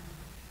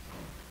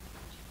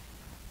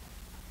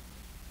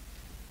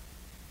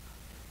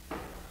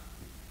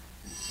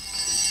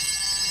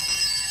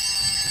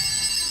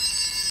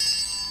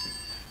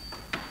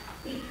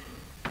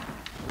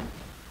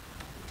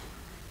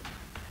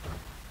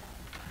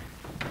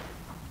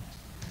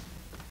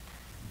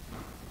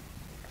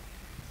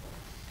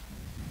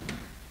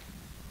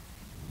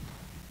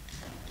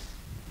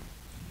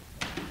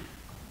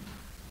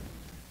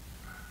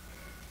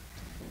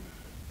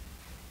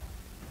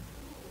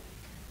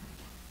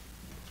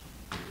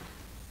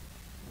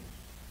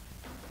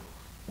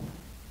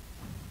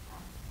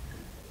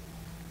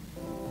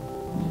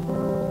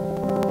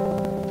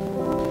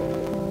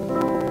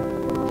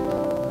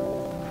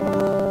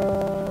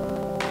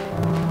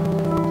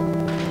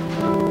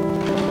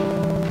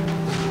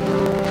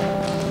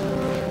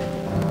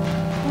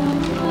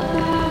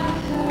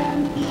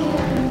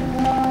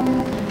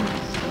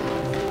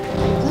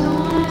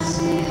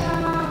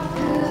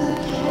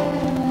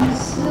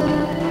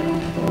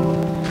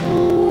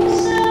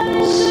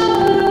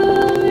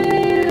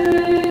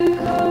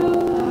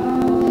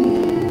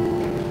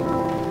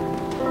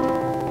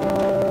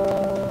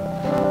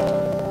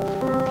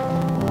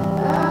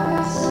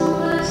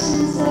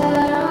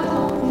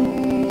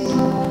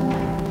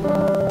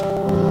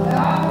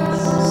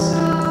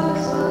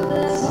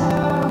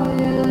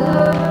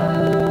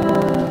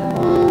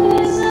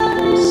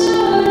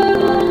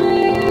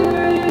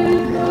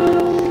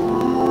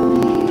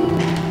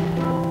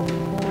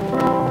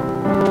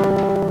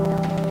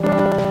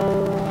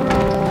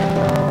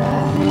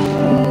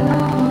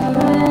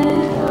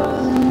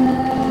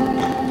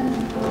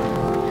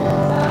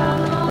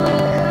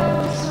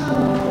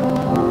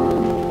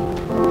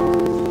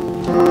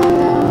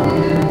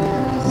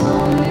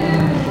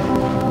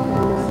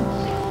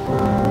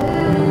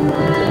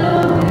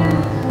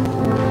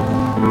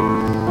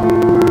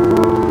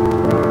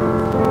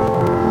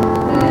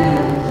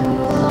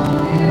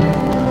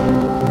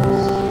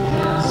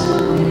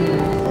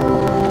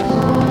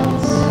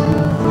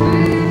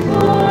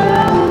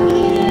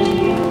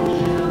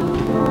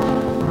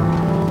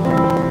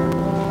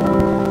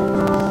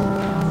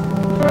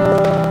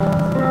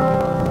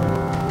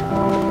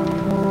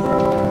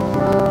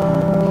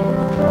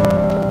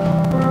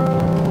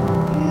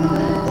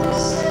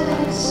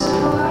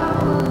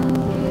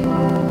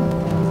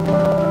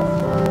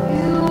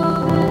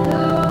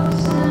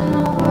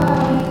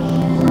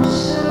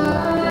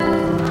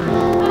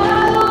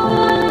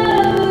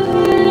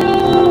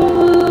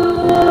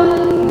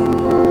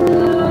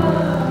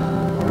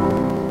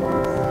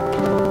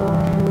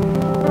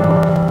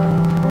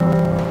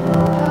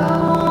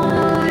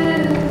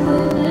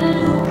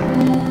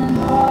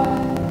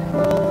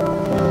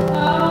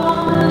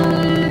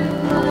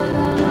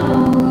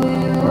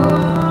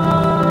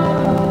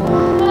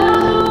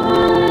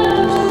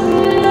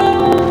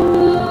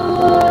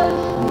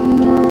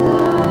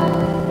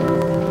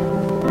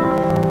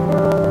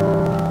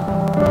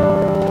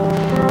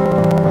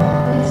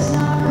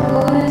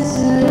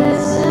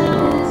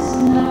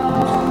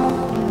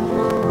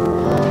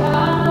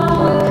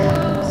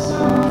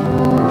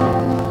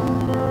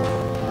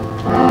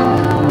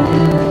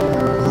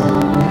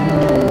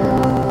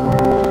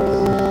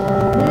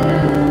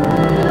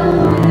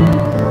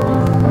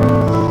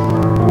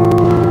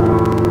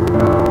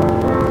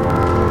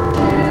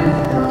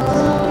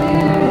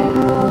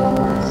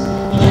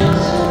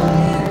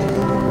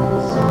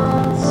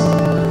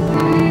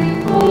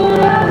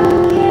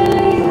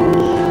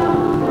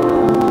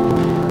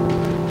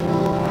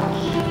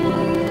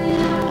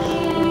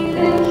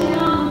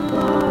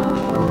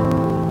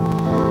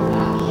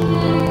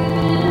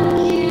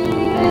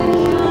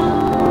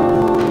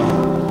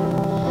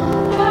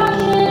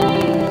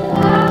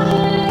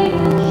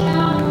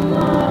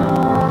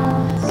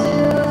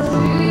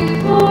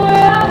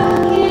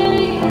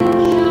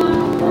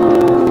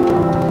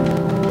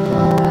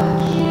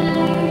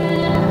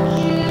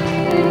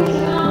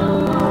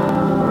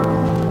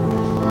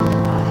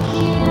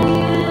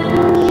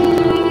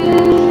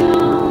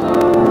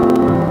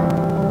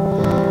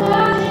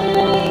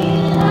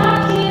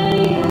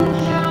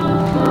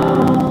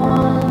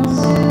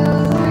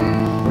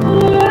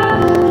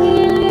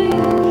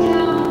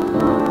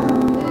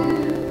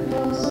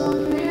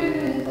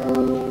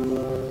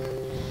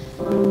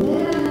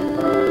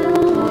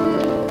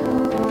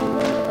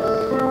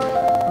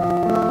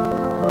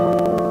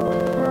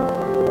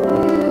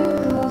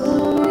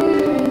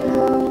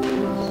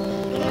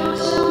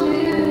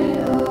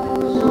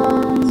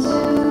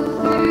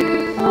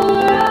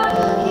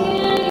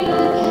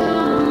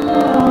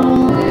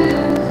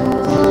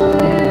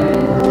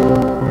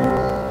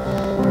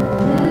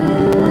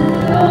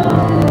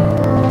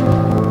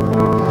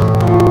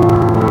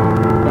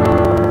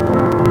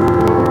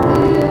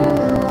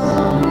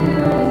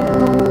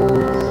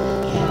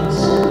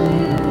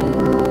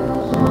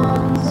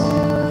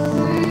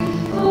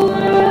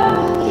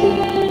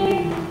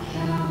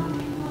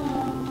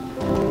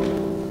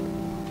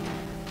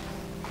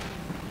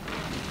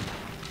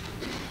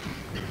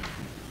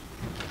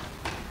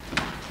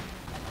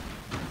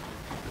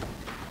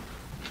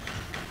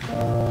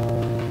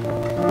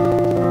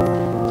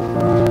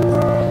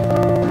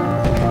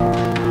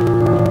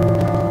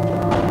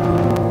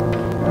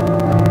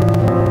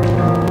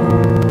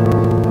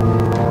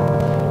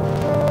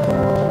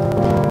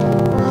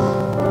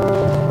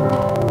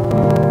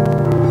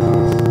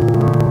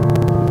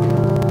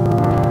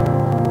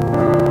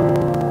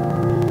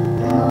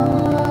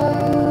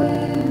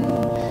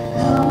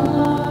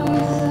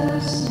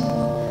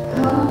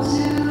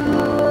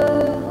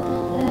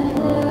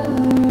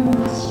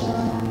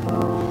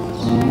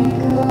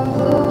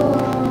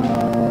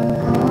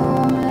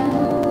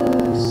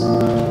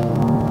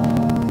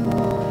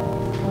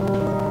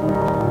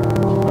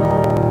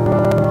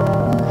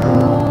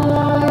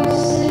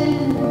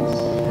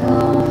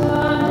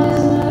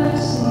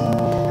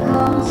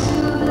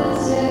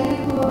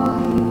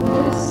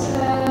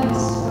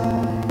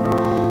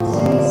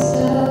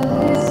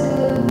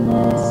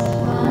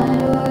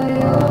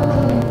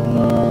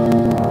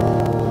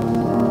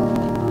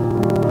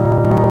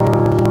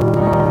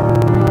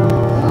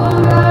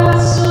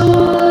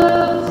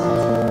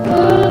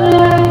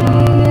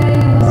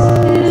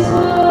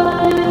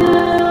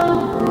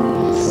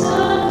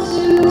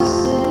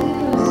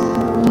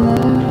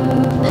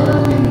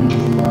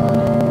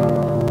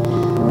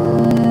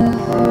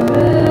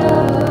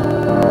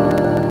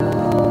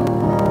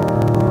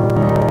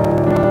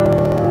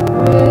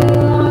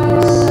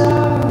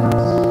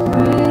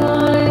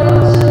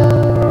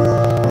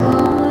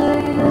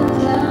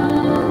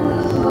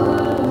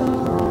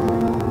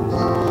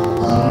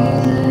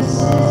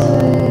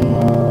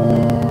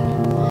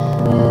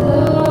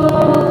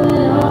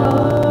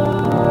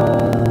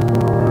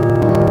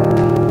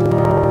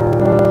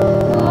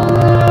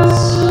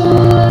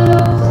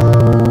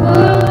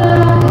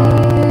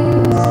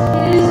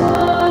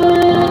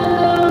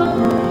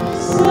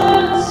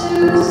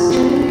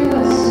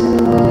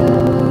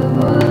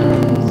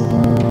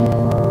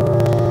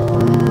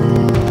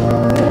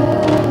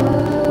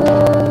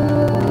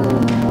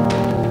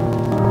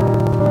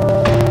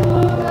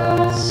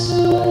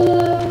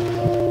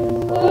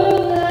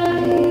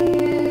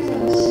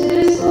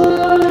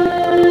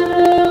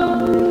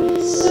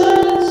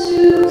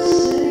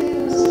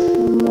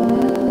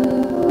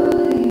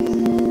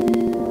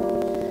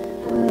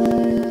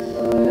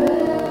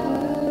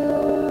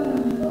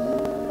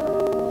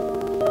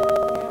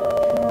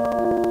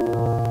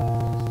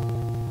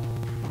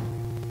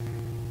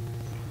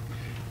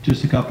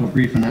 Just a couple of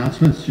brief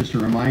announcements. Just a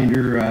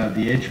reminder,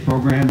 the EDGE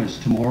program is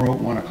tomorrow at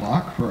 1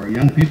 o'clock for our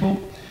young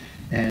people.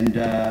 And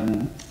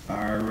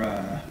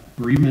our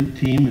bereavement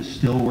team is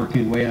still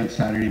working away on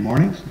Saturday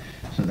mornings.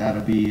 So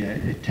that'll be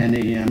at 10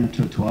 a.m.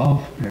 to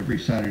 12 every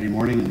Saturday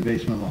morning in the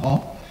basement of the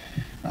hall.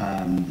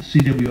 The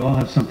CWL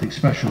has something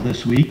special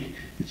this week.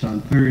 It's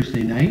on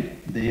Thursday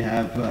night. They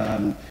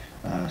have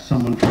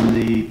someone from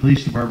the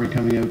police department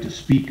coming out to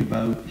speak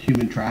about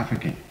human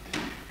trafficking.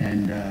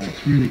 And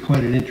it's really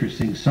quite an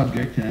interesting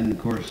subject, and of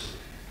course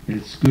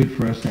it's good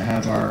for us to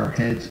have our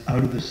heads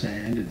out of the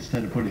sand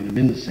instead of putting them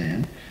in the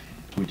sand,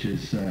 which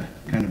is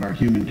kind of our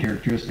human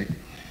characteristic.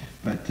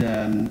 But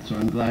so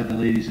I'm glad the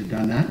ladies have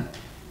done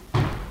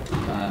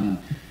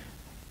that.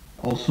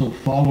 Also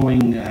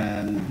following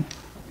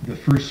the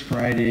first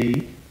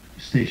Friday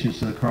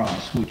Stations of the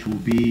Cross, which will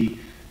be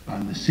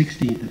on the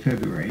 16th of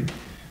February,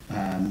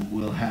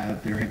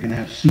 they're going to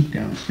have soup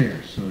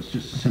downstairs. So it's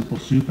just a simple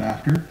soup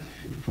after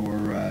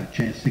for a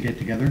chance to get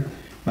together.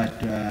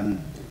 But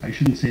I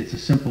shouldn't say it's a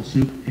simple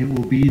soup. It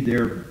will be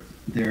their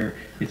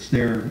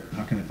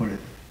how can I put it?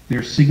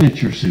 Their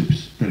signature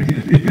soups that are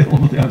going to be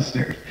available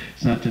downstairs.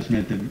 It's not just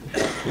meant to,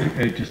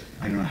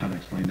 I don't know how to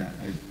explain that.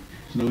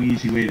 There's no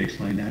easy way to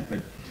explain that,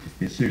 but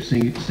it's their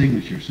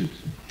signature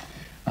soups.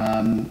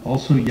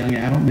 Also, Young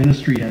Adult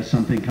Ministry has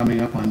something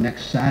coming up on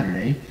next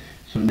Saturday.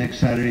 So next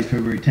Saturday,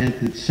 February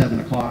 10th at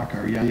 7 o'clock,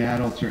 our young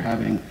adults are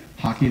having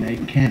hockey night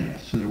in Canada.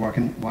 So they're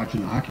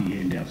watching a hockey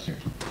game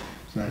downstairs.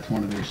 So that's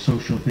one of their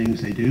social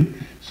things they do.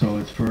 So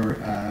it's for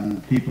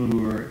people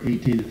who are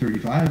 18 to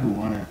 35 who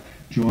want to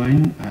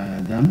join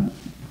them.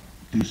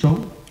 Do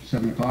so,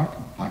 7 o'clock,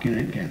 hockey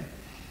night in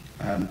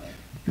Canada.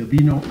 There'll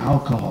be no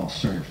alcohol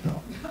served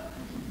though.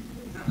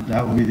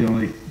 That will be the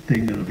only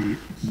thing that'll be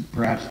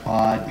perhaps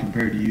odd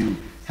compared to you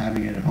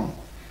having it at home.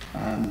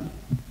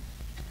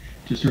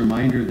 Just a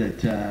reminder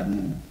that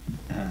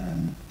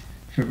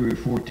February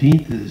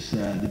 14th is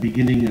the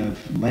beginning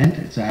of Lent.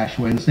 It's Ash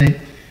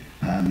Wednesday.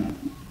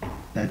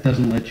 That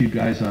doesn't let you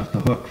guys off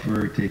the hook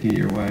for taking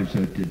your wives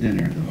out to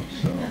dinner, though.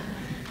 So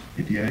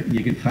if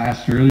you can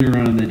fast earlier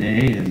on in the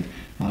day, and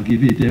I'll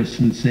give you a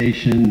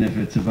dispensation if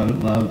it's about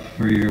love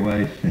for your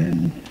wife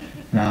and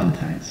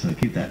Valentine's. So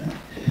keep that in mind.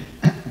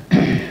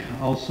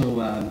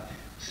 Also,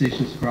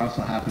 Stations Across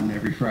will happen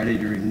every Friday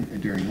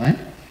during Lent,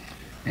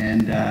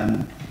 and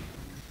I'm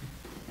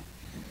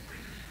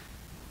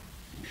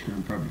sure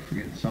I'm probably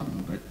forgetting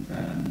something, but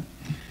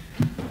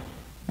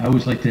I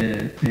always like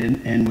to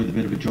end with a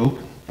bit of a joke.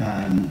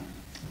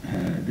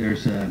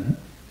 There's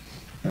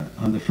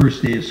on the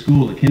first day of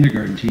school, a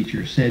kindergarten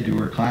teacher said to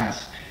her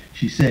class,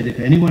 she said, "If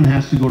anyone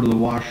has to go to the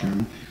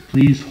washroom,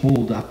 please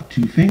hold up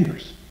 2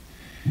 fingers."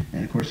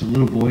 And of course, a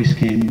little voice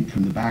came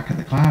from the back of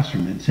the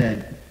classroom and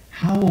said,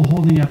 "How will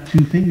holding up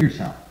 2 fingers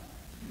help?"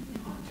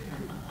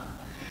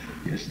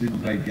 Yes, didn't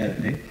quite get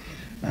it, eh?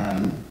 I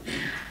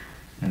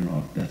don't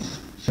know if that's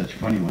such a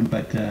funny one,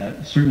 but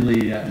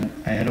certainly I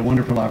had a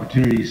wonderful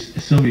opportunity.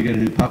 Sylvia got a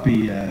new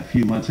puppy a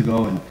few months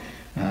ago,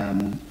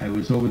 and I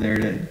was over there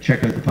to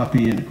check out the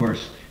puppy, and of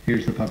course,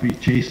 here's the puppy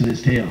chasing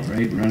his tail,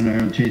 right? Running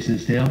around chasing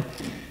his tail.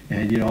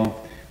 And you know,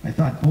 I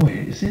thought, boy,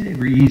 is it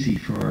ever easy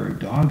for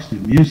dogs to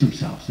amuse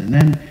themselves? And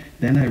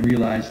then I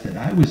realized that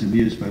I was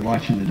amused by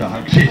watching the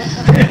dog chase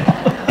his tail.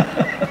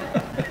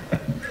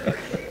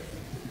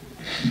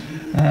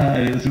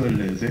 It is what it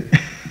is. Eh?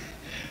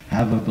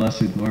 Have a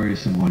blessed,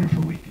 glorious, and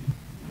wonderful week.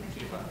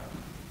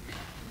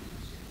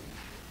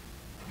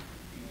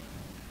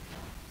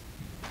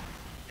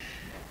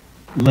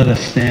 Let us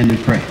stand and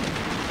pray.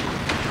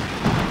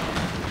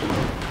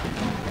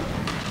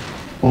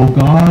 O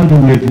God,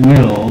 who have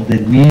willed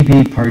that we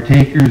be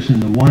partakers in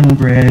the one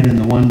bread and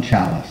the one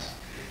chalice,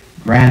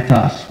 grant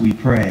us, we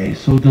pray,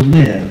 so to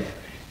live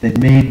that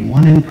made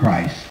one in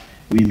Christ,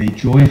 we may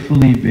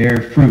joyfully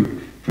bear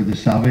fruit for the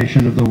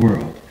salvation of the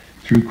world,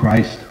 through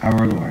Christ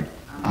our Lord.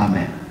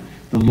 Amen.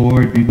 The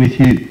Lord be with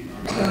you.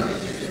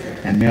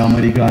 And may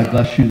Almighty God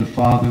bless you, the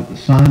Father, the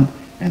Son,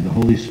 and the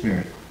Holy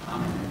Spirit.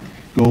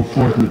 Go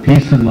forth in the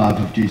peace and love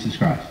of Jesus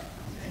Christ.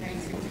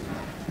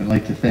 I'd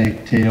like to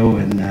thank Teo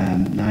and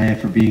Naya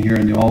for being here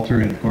on the altar,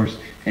 and of course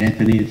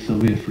Anthony and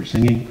Sylvia for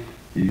singing.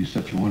 They do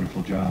such a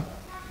wonderful job.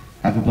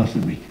 Have a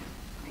blessed week.